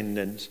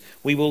descendants.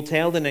 We will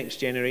tell the next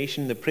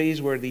generation the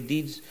praiseworthy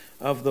deeds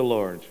of the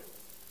Lord.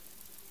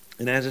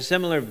 And has a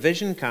similar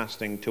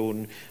vision-casting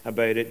tone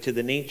about it to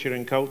the nature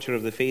and culture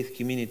of the faith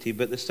community.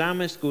 But the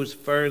psalmist goes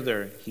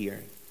further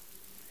here.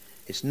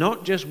 It's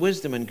not just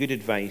wisdom and good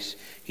advice.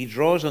 He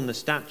draws on the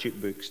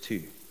statute books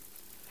too.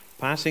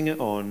 Passing it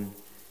on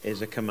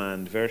is a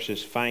command.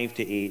 Verses 5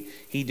 to 8.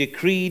 He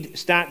decreed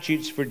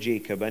statutes for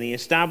Jacob, and he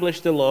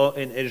established the law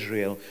in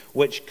Israel,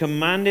 which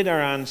commanded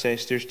our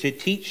ancestors to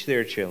teach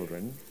their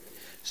children,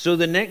 so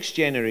the next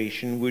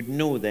generation would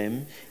know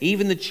them,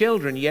 even the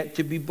children yet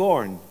to be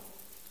born.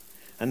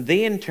 And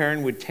they in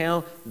turn would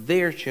tell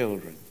their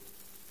children.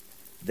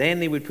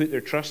 Then they would put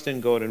their trust in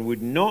God and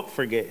would not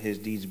forget his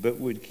deeds, but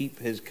would keep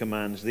his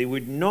commands. They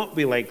would not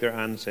be like their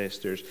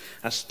ancestors,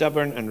 a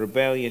stubborn and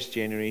rebellious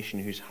generation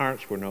whose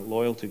hearts were not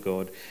loyal to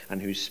God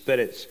and whose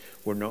spirits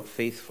were not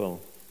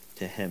faithful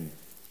to him.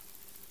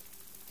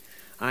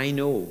 I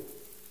know,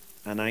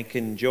 and I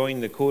can join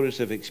the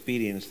chorus of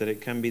experience, that it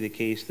can be the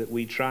case that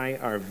we try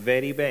our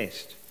very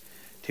best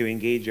to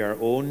engage our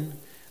own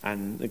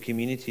and the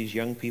community's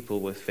young people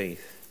with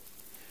faith.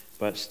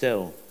 But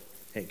still,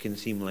 it can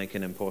seem like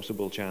an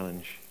impossible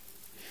challenge.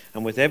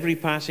 And with every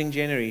passing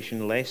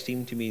generation, less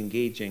seem to be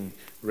engaging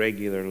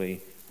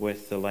regularly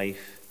with the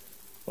life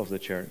of the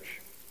church.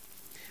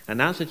 And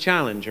that's a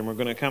challenge, and we're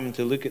going to come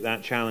to look at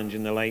that challenge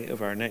in the light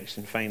of our next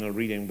and final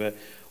reading. But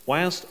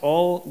whilst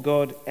all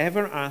God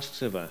ever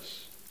asks of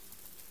us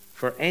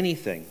for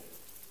anything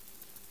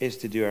is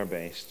to do our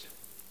best,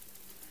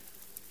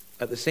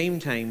 at the same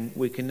time,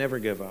 we can never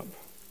give up.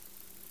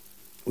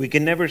 We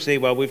can never say,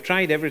 well, we've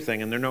tried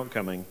everything and they're not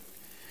coming.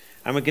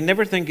 And we can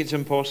never think it's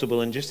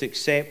impossible and just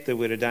accept that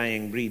we're a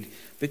dying breed,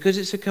 because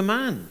it's a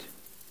command.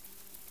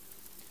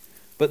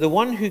 But the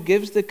one who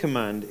gives the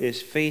command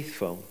is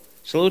faithful,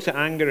 slow to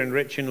anger and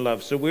rich in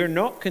love. So we're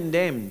not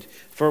condemned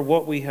for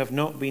what we have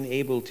not been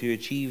able to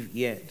achieve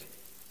yet.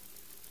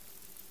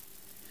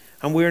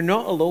 And we're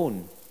not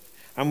alone.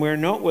 And we're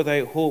not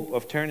without hope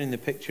of turning the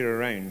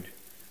picture around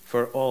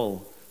for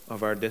all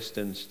of our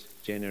distanced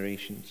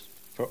generations.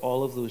 For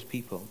all of those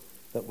people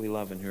that we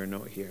love and who are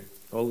not here.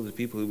 All of the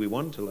people who we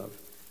want to love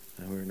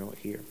and who are not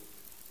here.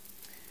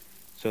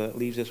 So that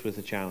leaves us with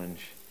a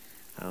challenge.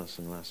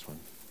 Alison, last one.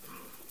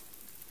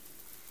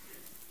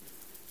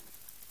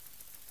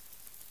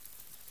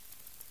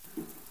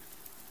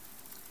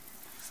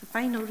 The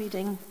final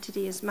reading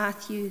today is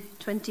Matthew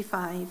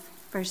 25,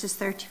 verses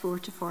 34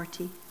 to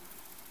 40.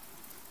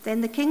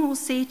 Then the king will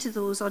say to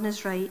those on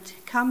his right,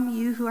 "Come,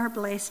 you who are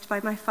blessed by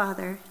my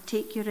Father,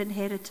 take your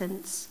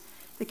inheritance,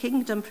 the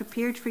kingdom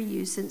prepared for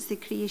you since the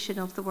creation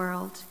of the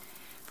world.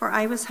 For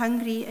I was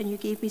hungry, and you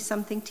gave me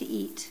something to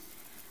eat.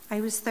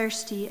 I was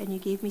thirsty, and you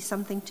gave me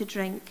something to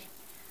drink.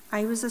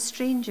 I was a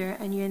stranger,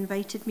 and you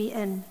invited me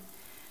in.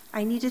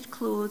 I needed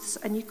clothes,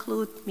 and you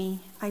clothed me.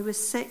 I was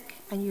sick,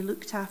 and you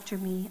looked after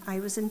me. I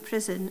was in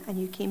prison, and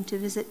you came to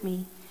visit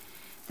me."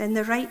 Then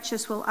the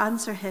righteous will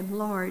answer him,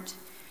 "Lord,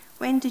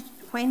 when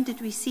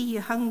did we see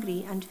you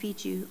hungry and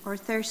feed you, or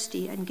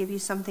thirsty and give you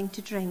something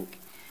to drink?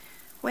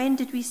 When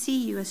did we see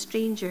you a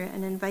stranger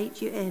and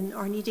invite you in,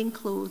 or needing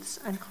clothes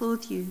and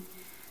clothe you?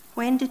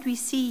 When did we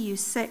see you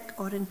sick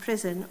or in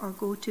prison or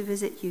go to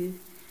visit you?"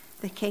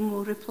 The king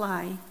will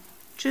reply,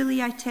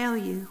 "Truly I tell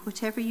you,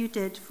 whatever you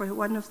did for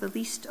one of the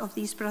least of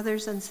these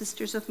brothers and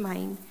sisters of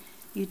mine,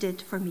 you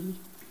did for me."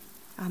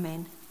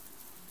 Amen.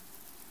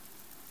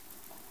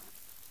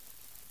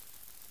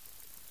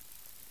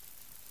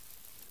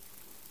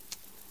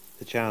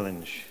 The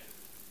challenge.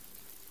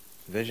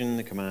 Vision,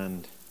 the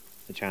command,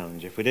 the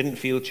challenge. If we didn't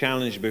feel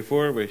challenged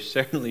before, we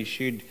certainly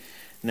should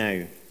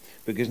now.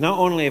 Because not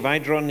only have I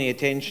drawn the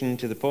attention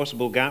to the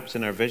possible gaps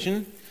in our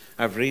vision,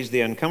 I've raised the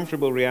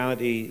uncomfortable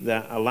reality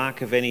that a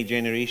lack of any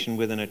generation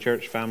within a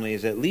church family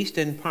is at least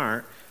in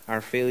part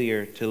our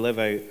failure to live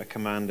out a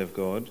command of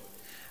God.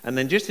 And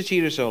then just to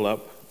cheer us all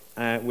up,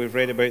 we've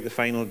read about the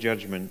final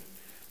judgment,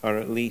 or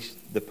at least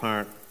the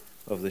part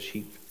of the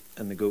sheep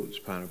and the goats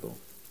parable.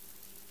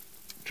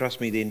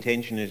 Trust me, the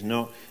intention is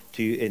not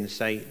to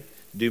incite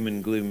doom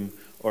and gloom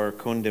or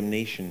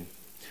condemnation,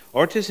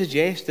 or to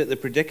suggest that the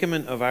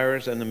predicament of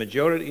ours and the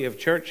majority of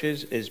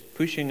churches is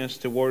pushing us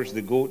towards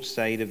the goat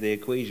side of the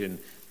equation.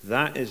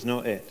 That is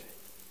not it.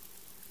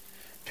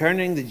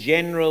 Turning the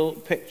general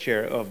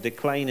picture of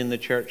decline in the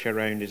church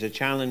around is a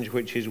challenge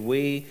which is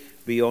way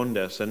beyond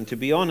us, and to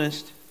be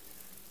honest,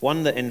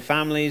 one that in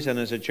families and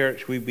as a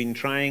church we've been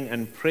trying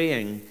and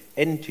praying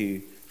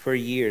into for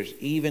years,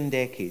 even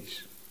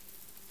decades.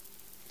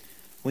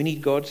 We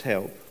need God's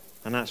help,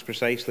 and that's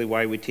precisely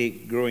why we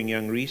take Growing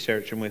Young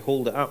research and we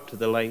hold it up to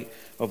the light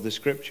of the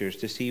Scriptures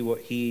to see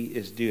what He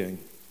is doing.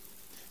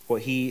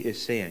 what he is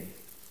saying.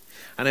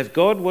 And if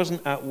God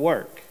wasn't at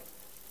work,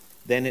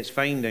 then its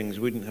findings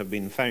wouldn't have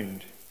been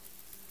found.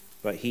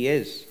 But he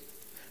is.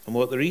 And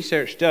what the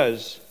research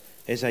does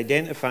is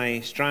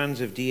identify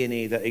strands of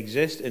DNA that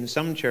exist in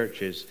some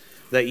churches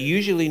that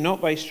usually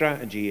not by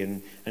strategy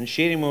and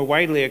sharing more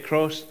widely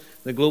across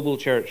the global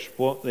church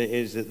what it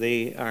is that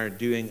they are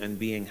doing and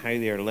being, how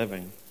they are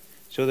living,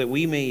 so that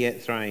we may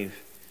yet thrive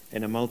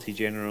in a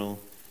multi-general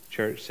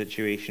church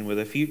situation with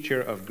a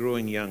future of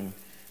growing young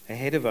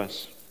ahead of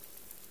us.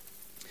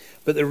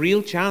 But the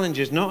real challenge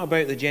is not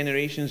about the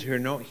generations who are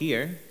not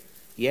here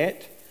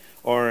yet,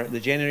 or the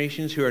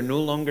generations who are no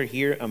longer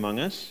here among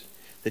us.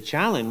 The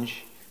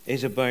challenge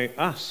is about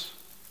us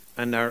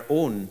and our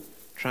own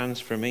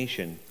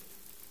transformation.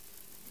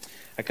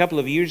 A couple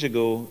of years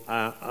ago,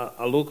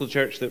 a local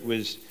church that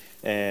was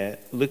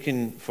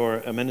looking for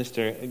a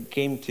minister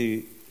came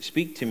to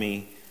speak to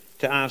me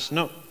to ask,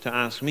 not to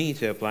ask me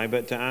to apply,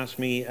 but to ask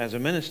me as a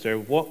minister,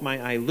 what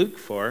might I look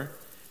for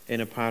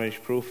in a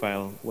parish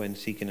profile when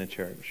seeking a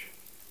church?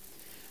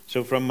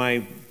 So from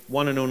my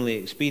one and only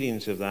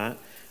experience of that,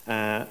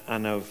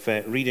 and of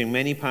reading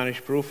many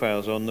parish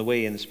profiles on the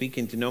way and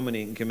speaking to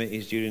nominating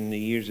committees during the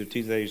years of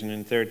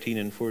 2013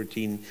 and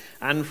 14,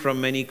 and from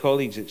many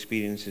colleagues'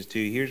 experiences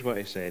too, here's what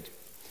I said.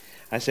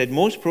 I said,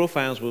 most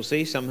profiles will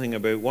say something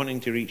about wanting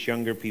to reach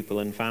younger people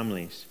and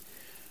families.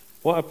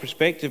 What a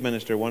prospective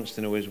minister wants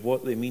to know is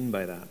what they mean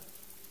by that.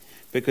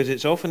 Because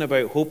it's often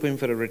about hoping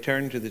for a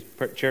return to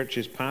the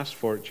church's past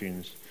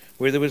fortunes,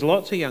 where there was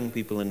lots of young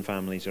people and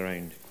families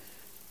around.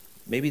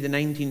 Maybe the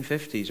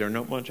 1950s or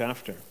not much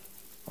after,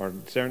 or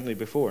certainly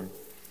before.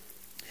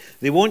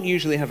 They won't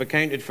usually have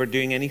accounted for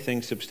doing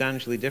anything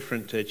substantially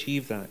different to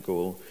achieve that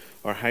goal,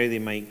 or how they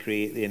might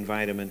create the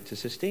environment to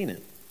sustain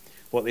it.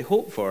 What they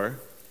hope for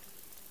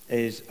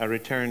is a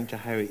return to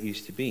how it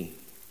used to be.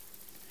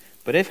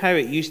 But if how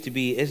it used to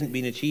be isn't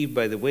being achieved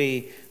by the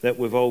way that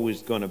we've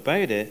always gone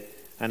about it,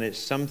 and it's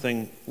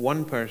something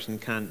one person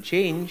can't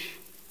change,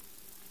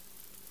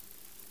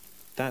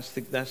 that's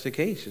the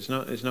case. It's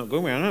not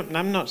going well.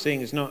 I'm not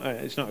saying it's not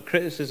a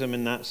criticism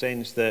in that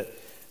sense that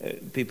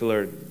people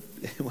are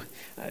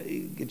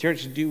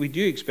churches we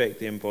do expect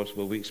the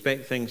impossible. We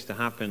expect things to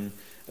happen,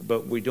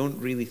 but we don't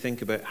really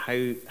think about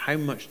how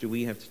much do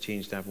we have to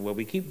change to happen. Well,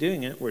 we keep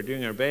doing it. We're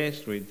doing our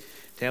best. We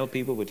tell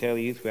people, we tell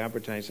youth, we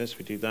advertise this,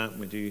 we do that,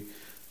 we do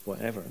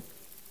whatever.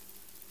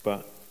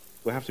 But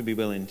we have to be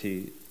willing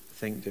to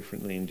think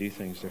differently and do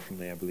things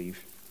differently, I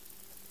believe.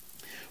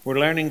 We're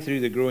learning through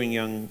the growing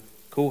young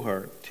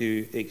cohort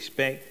to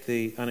expect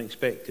the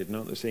unexpected,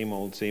 not the same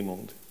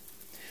old,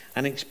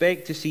 and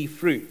expect to see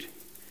fruit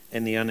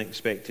in the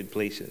unexpected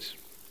places.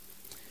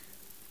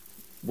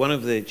 One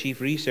of the chief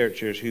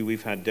researchers who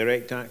we've had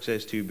direct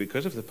access to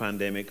because of the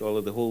pandemic, all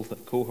of the whole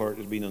cohort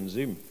has been on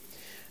Zoom,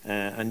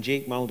 and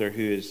Jake Mulder,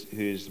 who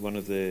is one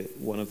of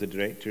the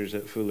directors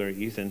at Fuller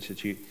Youth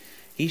Institute,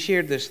 he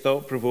shared this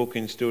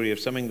thought-provoking story of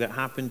something that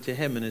happened to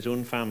him and his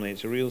own family.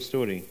 It's a real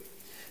story.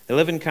 They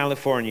live in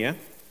California,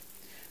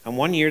 and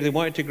one year they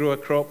wanted to grow a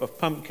crop of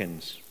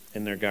pumpkins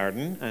in their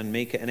garden and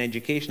make it an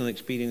educational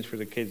experience for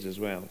the kids as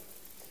well.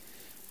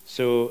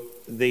 So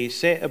they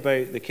set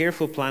about the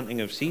careful planting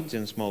of seeds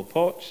in small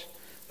pots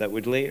that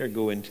would later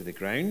go into the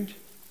ground,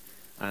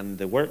 and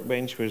the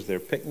workbench was their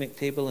picnic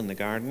table in the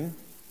garden,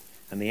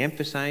 and they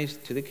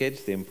emphasized to the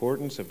kids the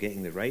importance of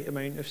getting the right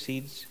amount of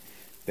seeds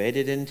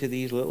bedded into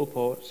these little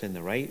pots in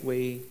the right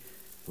way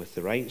with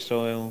the right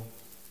soil.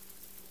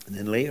 And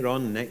then later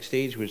on, the next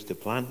stage was to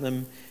plant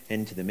them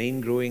into the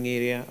main growing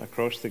area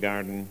across the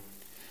garden.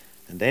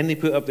 And then they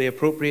put up the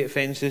appropriate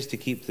fences to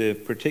keep the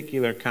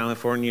particular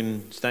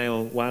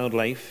Californian-style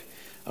wildlife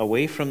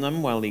away from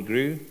them while they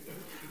grew.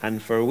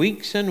 And for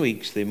weeks and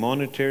weeks, they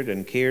monitored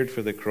and cared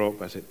for the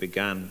crop as it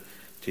began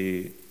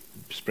to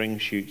spring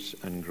shoots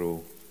and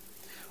grow.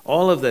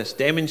 All of this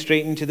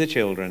demonstrating to the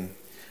children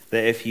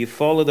that if you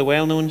follow the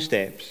well-known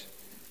steps,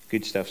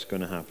 good stuff's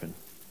going to happen.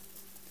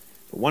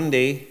 But one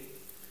day,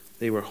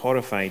 they were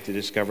horrified to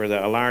discover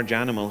that a large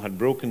animal had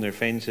broken their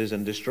fences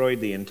and destroyed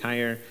the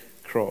entire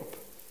crop.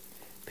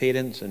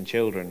 Parents and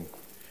children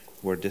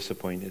were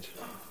disappointed.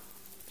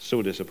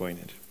 So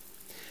disappointed.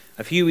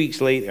 A few weeks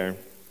later,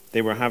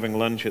 they were having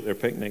lunch at their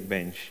picnic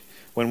bench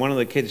when one of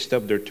the kids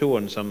stubbed their toe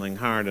on something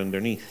hard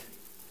underneath.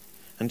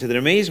 And to their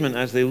amazement,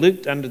 as they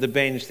looked under the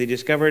bench, they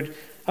discovered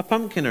a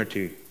pumpkin or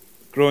two,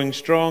 growing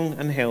strong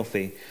and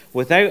healthy,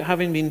 without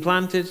having been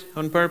planted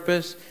on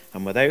purpose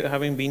and without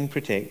having been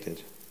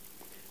protected.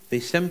 They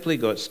simply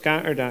got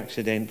scattered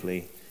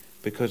accidentally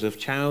because of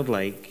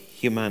childlike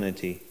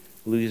humanity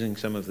losing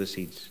some of the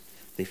seeds.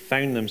 They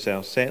found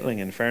themselves settling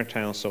in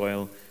fertile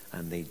soil,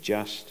 and they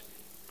just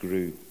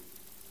grew.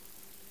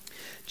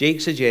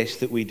 Jake suggests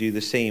that we do the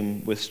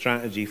same with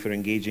strategy for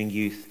engaging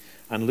youth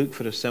and look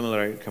for a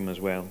similar outcome as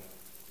well.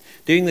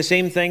 Doing the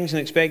same things and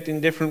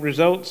expecting different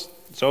results,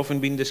 it's often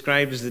been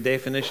described as the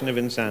definition of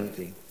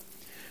insanity.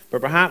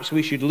 But perhaps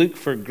we should look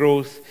for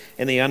growth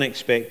in the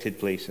unexpected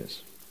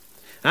places.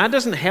 Now, that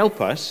doesn't help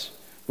us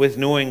with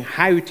knowing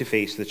how to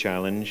face the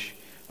challenge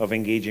of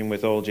engaging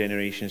with all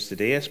generations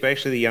today,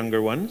 especially the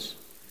younger ones.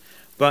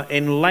 But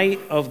in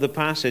light of the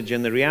passage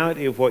and the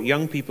reality of what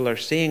young people are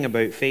saying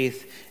about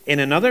faith in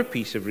another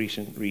piece of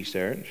recent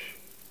research,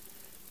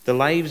 the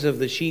lives of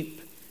the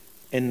sheep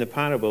in the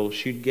parable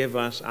should give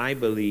us, I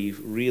believe,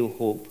 real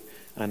hope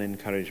and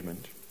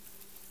encouragement.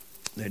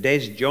 Now,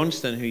 Des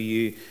Johnston, who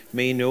you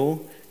may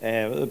know,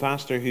 the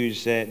pastor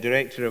who's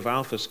director of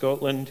Alpha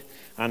Scotland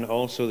and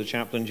also the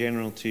chaplain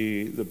general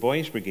to the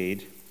Boys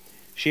Brigade,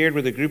 shared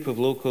with a group of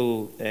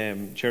local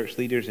church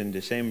leaders in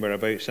December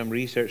about some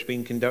research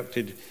being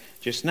conducted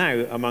just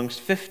now amongst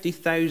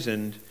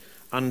 50,000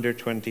 under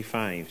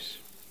 25s.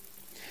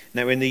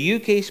 Now, in the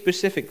UK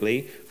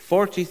specifically,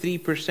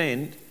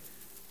 43%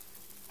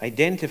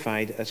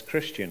 identified as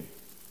Christian,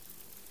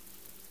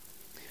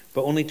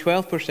 but only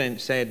 12%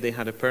 said they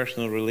had a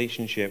personal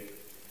relationship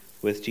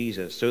with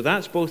Jesus. So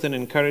that's both an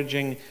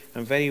encouraging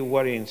and very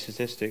worrying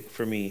statistic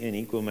for me in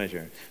equal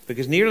measure,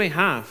 because nearly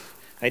half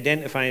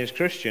identify as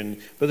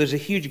Christian, but there's a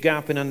huge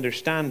gap in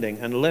understanding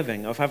and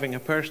living of having a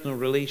personal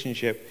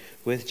relationship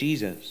with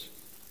Jesus.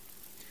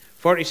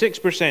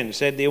 46%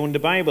 said they owned a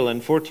Bible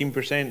and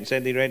 14%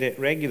 said they read it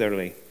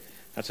regularly.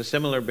 That's a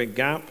similar big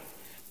gap,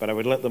 but I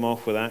would let them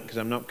off with that because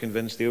I'm not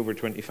convinced the over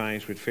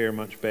 25s would fare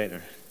much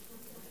better.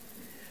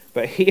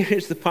 But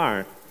here's the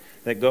part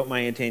that got my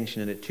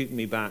attention, and it took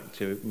me back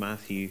to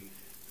Matthew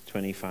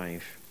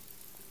 25.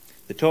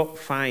 The top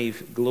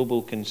 5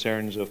 global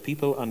concerns of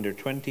people under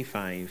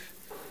 25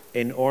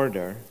 in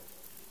order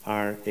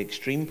are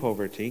extreme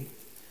poverty,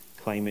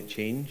 climate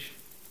change,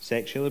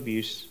 sexual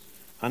abuse,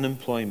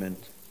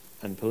 unemployment,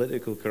 and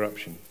political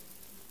corruption.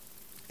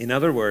 In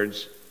other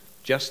words,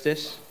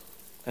 justice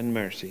and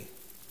mercy.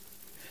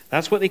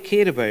 That's what they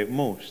care about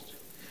most.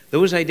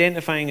 Those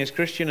identifying as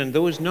Christian and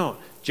those not.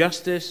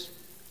 Justice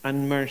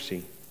and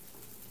mercy.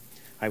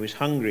 I was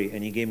hungry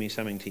and you gave me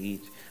something to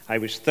eat. I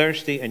was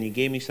thirsty and you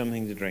gave me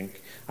something to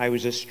drink. I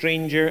was a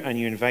stranger and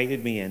you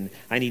invited me in.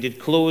 I needed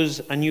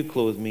clothes and you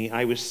clothed me.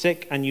 I was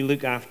sick and you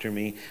looked after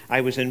me. I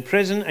was in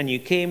prison and you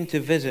came to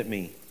visit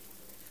me.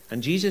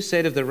 And Jesus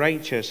said of the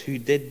righteous who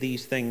did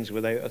these things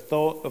without a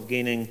thought of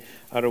gaining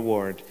a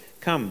reward,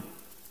 "Come,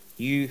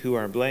 you who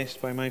are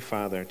blessed by my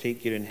Father,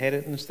 take your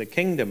inheritance, the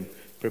kingdom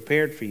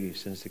prepared for you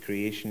since the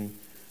creation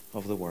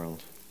of the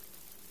world."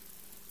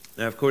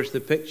 Now, of course, the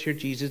picture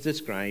Jesus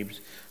describes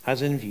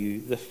has in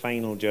view the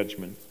final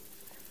judgment.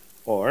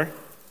 Or,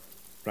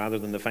 rather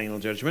than the final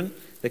judgment,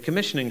 the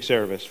commissioning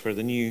service for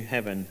the new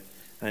heaven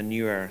and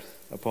new earth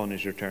upon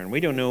his return. We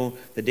don't know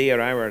the day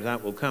or hour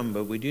that will come,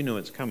 but we do know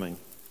it's coming.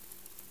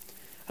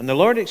 And the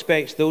Lord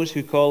expects those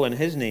who call on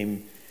his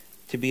name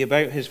to be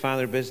about his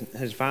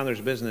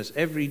Father's business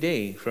every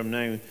day from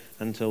now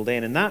until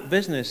then. And that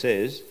business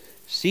is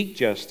seek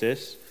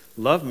justice,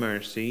 love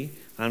mercy,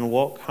 and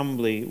walk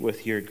humbly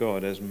with your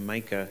God, as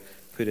Micah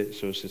put it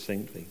so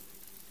succinctly.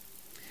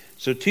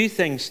 So 2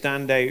 things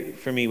stand out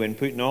for me when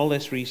putting all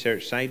this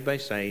research side by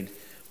side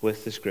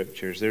with the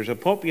scriptures. There's a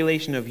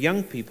population of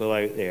young people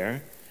out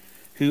there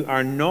who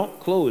are not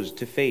closed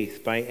to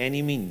faith by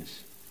any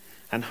means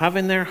and have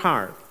in their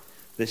heart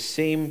the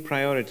same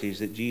priorities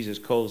that Jesus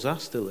calls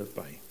us to live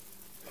by.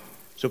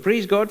 So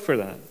praise God for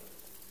that.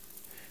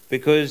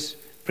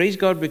 Praise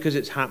God because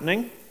it's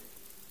happening,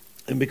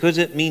 and because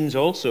it means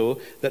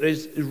also there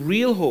is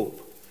real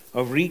hope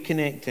of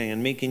reconnecting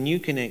and making new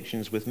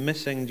connections with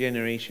missing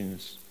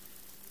generations.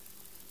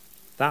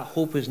 That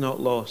hope is not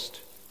lost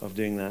of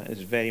doing that.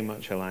 It's very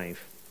much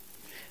alive.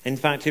 In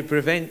fact, it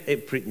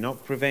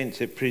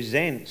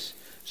presents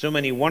so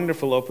many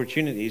wonderful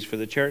opportunities for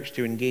the church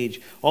to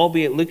engage,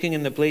 albeit looking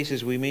in the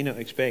places we may not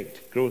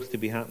expect growth to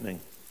be happening.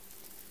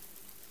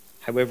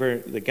 However,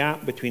 the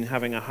gap between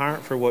having a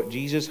heart for what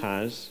Jesus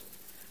has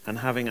and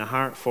having a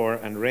heart for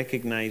and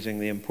recognizing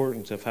the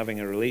importance of having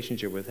a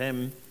relationship with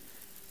him,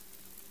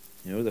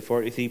 the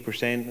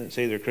 43% that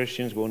say they're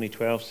Christians, but only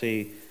 12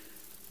 say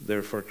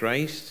they're for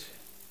Christ.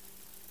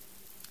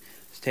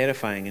 It's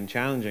terrifying and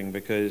challenging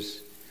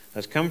because,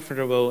 as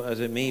comfortable as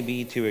it may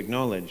be to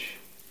acknowledge,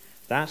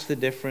 that's the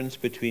difference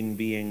between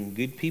being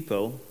good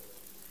people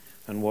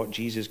and what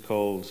Jesus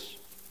calls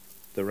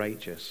the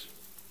righteous.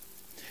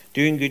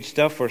 Doing good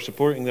stuff or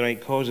supporting the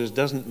right causes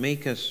doesn't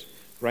make us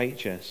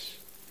righteous.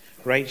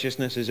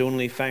 Righteousness is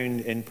only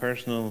found in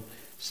personal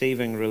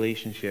saving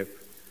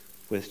relationship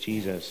with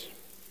Jesus.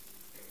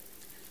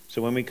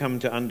 So when we come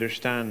to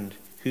understand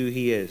who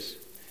he is,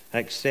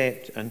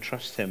 accept and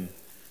trust him,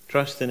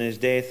 trust in his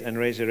death and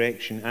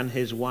resurrection and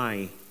his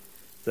why,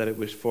 that it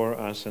was for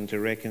us and to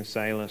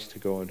reconcile us to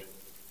God.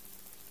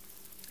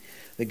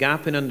 The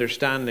gap in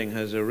understanding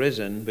has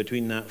arisen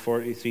between that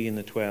 43 and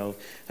the 12,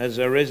 has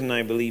arisen,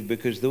 I believe,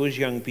 because those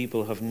young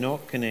people have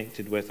not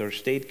connected with or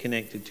stayed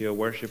connected to a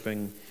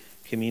worshipping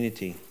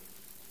community.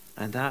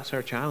 And that's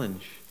our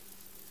challenge.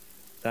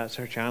 That's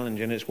our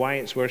challenge. And it's why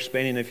it's worth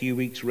spending a few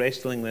weeks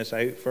wrestling this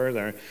out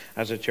further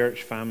as a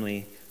church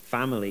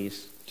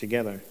families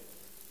together.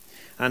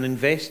 and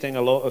investing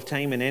a lot of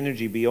time and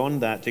energy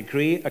beyond that to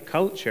create a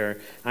culture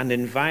and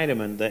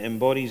environment that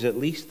embodies at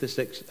least the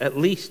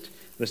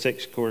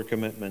six core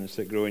commitments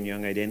that Growing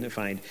Young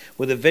identified,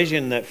 with a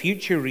vision that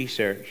future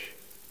research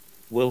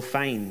will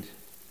find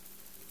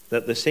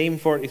that the same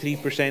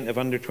 43% of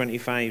under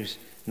 25s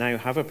now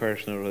have a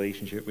personal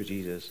relationship with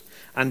Jesus.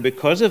 And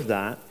because of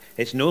that,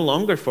 it's no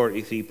longer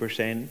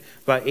 43%,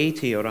 but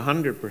 80 or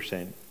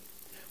 100%.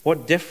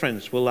 What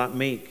difference will that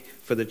make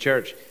for the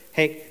church?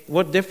 Heck,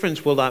 what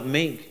difference will that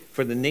make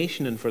for the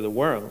nation and for the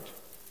world?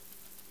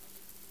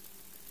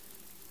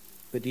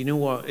 But do you know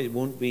what? It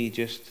won't be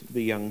just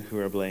the young who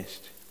are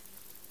blessed.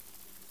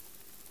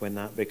 When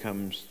that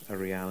becomes a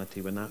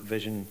reality, when that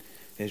vision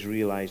is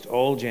realized,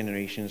 all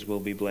generations will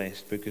be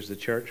blessed, because the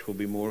church will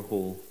be more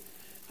whole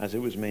as it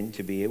was meant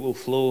to be. It will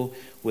flow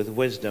with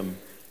wisdom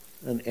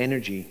and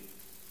energy,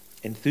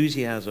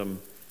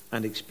 enthusiasm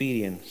and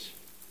experience.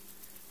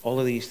 All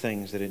of these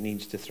things that it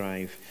needs to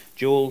thrive.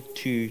 Joel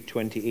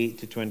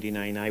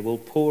 2:28-29, I will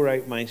pour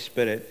out my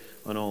spirit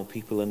on all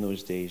people in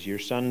those days. Your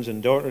sons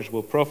and daughters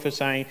will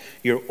prophesy.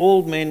 Your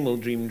old men will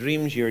dream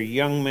dreams. Your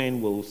young men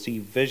will see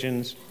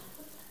visions.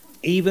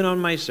 Even on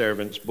my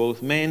servants,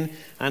 both men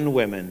and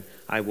women,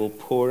 I will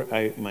pour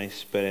out my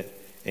spirit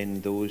in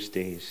those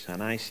days.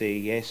 And I say,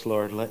 yes,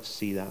 Lord, let's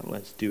see that.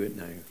 Let's do it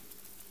now.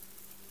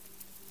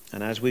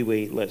 And as we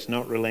wait, let's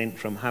not relent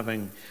from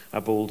having a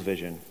bold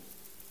vision.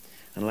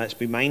 And let's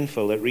be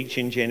mindful that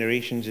reaching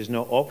generations is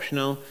not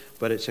optional,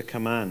 but it's a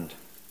command.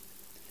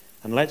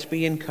 And let's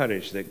be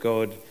encouraged that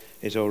God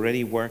is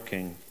already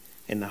working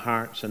in the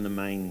hearts and the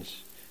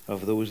minds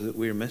of those that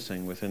we're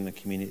missing within the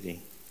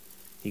community.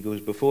 He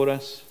goes before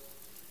us,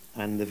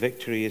 and the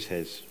victory is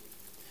his.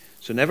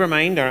 So never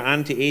mind our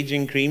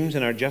anti-aging creams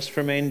and our Just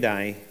for Men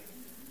dye.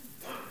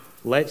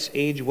 Let's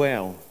age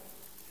well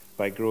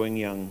by growing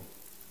young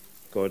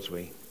God's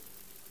way.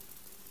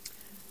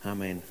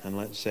 Amen. And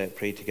let's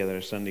pray together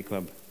as Sunday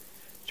Club.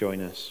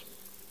 Join us.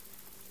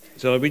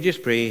 So we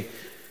just pray,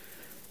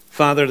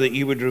 Father, that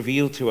you would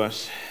reveal to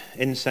us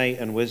insight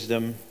and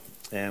wisdom,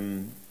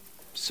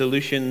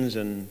 solutions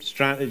and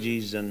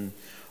strategies and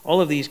all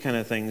of these kind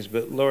of things.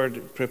 But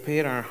Lord,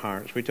 prepare our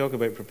hearts. We talk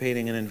about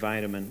preparing an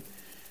environment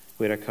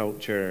where a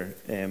culture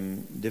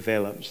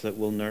develops that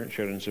will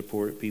nurture and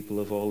support people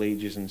of all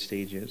ages and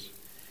stages.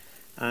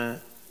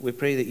 We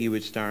pray that you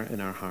would start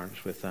in our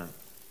hearts with that.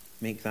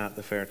 Make that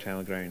the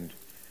fertile ground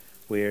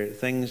where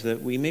things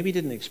that we maybe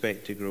didn't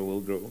expect to grow will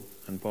grow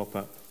and pop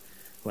up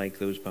like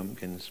those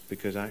pumpkins,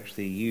 because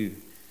actually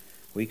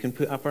we can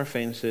put up our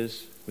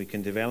fences, we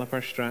can develop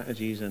our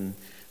strategies and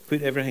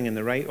put everything in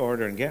the right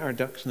order and get our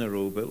ducks in a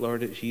row, but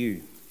Lord, it's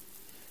you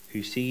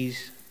who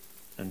sees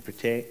and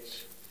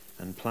protects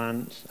and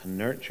plants and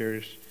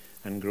nurtures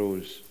and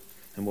grows.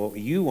 And what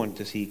you want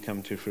to see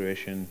come to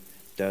fruition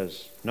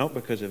does, not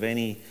because of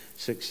any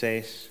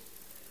success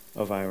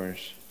of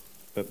ours,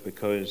 but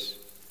because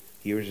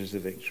yours is the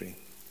victory.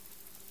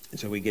 And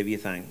so we give you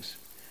thanks,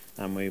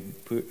 and we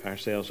put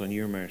ourselves on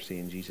your mercy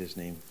in Jesus'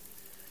 name.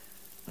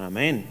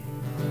 Amen.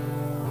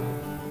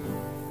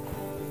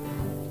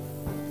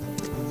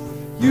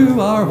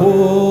 You are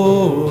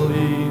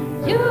holy.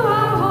 You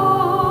are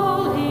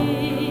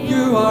holy.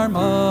 You are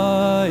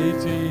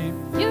mighty.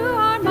 You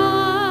are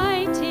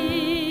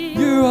mighty.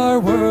 You are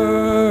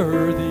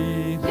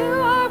worthy. You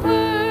are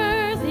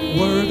worthy.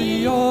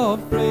 Worthy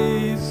of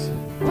praise.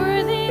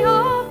 Worthy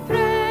of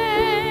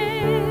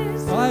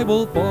praise. I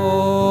will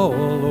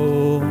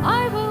follow.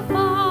 I will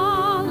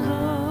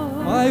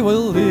follow. I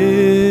will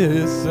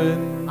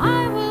listen.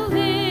 I will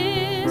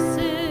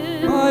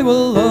listen. I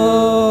will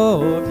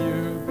love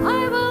you.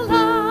 I will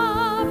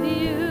love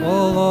you.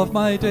 All of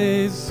my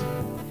days.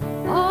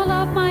 All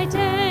of my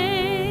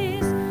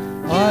days.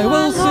 I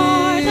will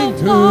sing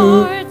to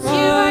Lords, you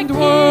are and King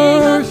of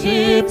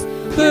worship kings.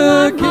 the You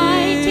are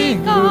mighty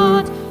King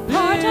God, who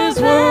Lord is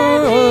of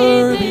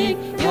worthy.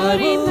 everything. I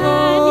You're will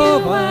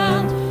love Emmanuel.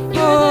 and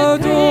You're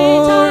the great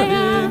adore I him,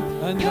 am.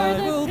 and You're I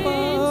the will Prince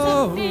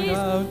bow of Peace.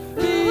 down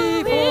Who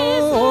is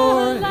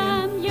before the him.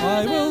 Lamb? You're I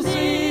the will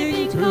sing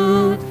living to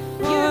God.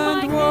 You're my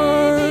and great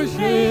worship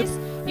praise.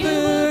 You the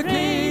will reign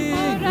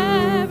King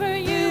forever. who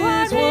You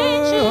are is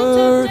ancient of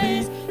worthy.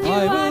 days. You I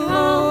are will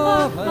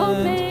love Alpha,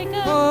 and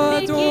Omega,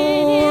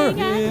 adore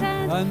beginning him, and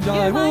end. and You're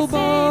I my will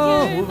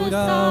bow Savior,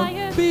 down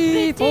Messiah,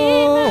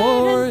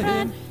 before Redeemer and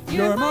him. friend.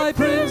 You're my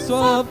Prince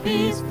of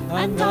Peace,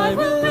 and I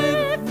will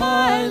live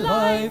my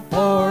life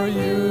for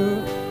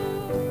you.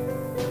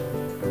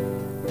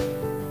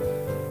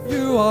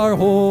 You are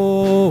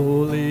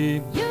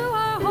holy. You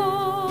are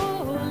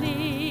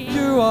holy.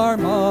 You are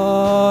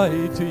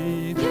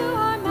mighty. You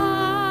are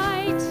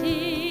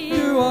mighty.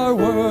 You are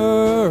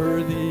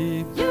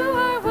worthy. You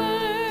are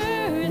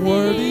worthy.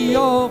 Worthy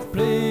of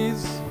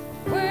praise.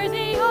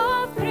 Worthy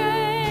of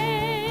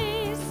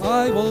praise.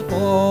 I will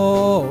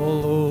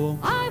follow.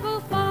 I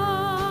will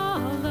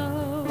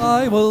follow.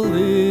 I will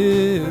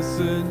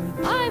listen.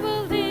 I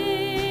will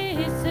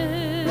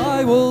listen.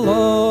 I will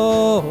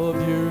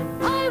love you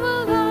I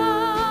will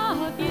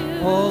love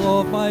you. all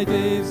of my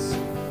days.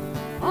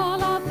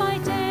 All of my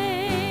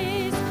days.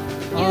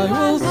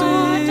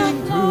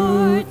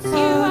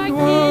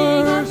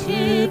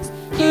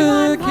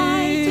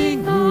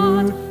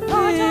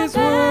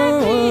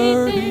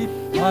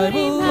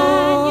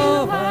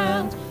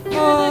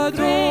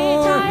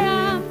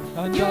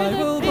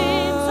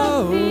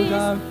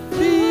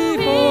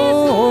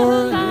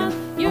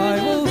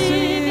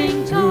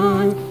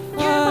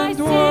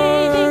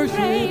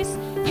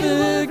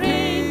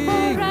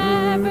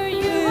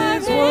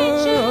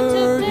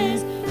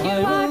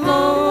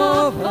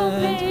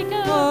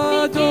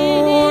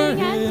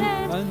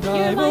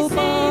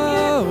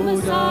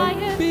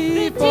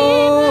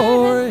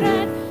 before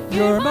him.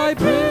 You're my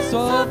Prince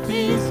of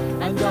Peace,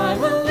 and I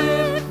will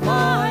live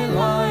my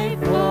life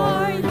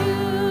for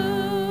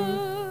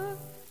you.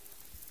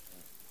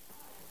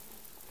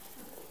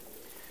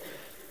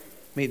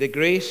 May the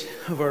grace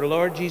of our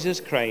Lord Jesus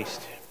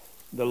Christ,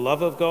 the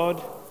love of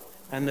God,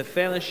 and the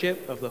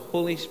fellowship of the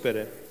Holy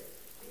Spirit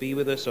be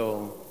with us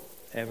all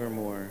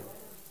evermore.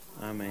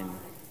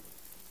 Amen.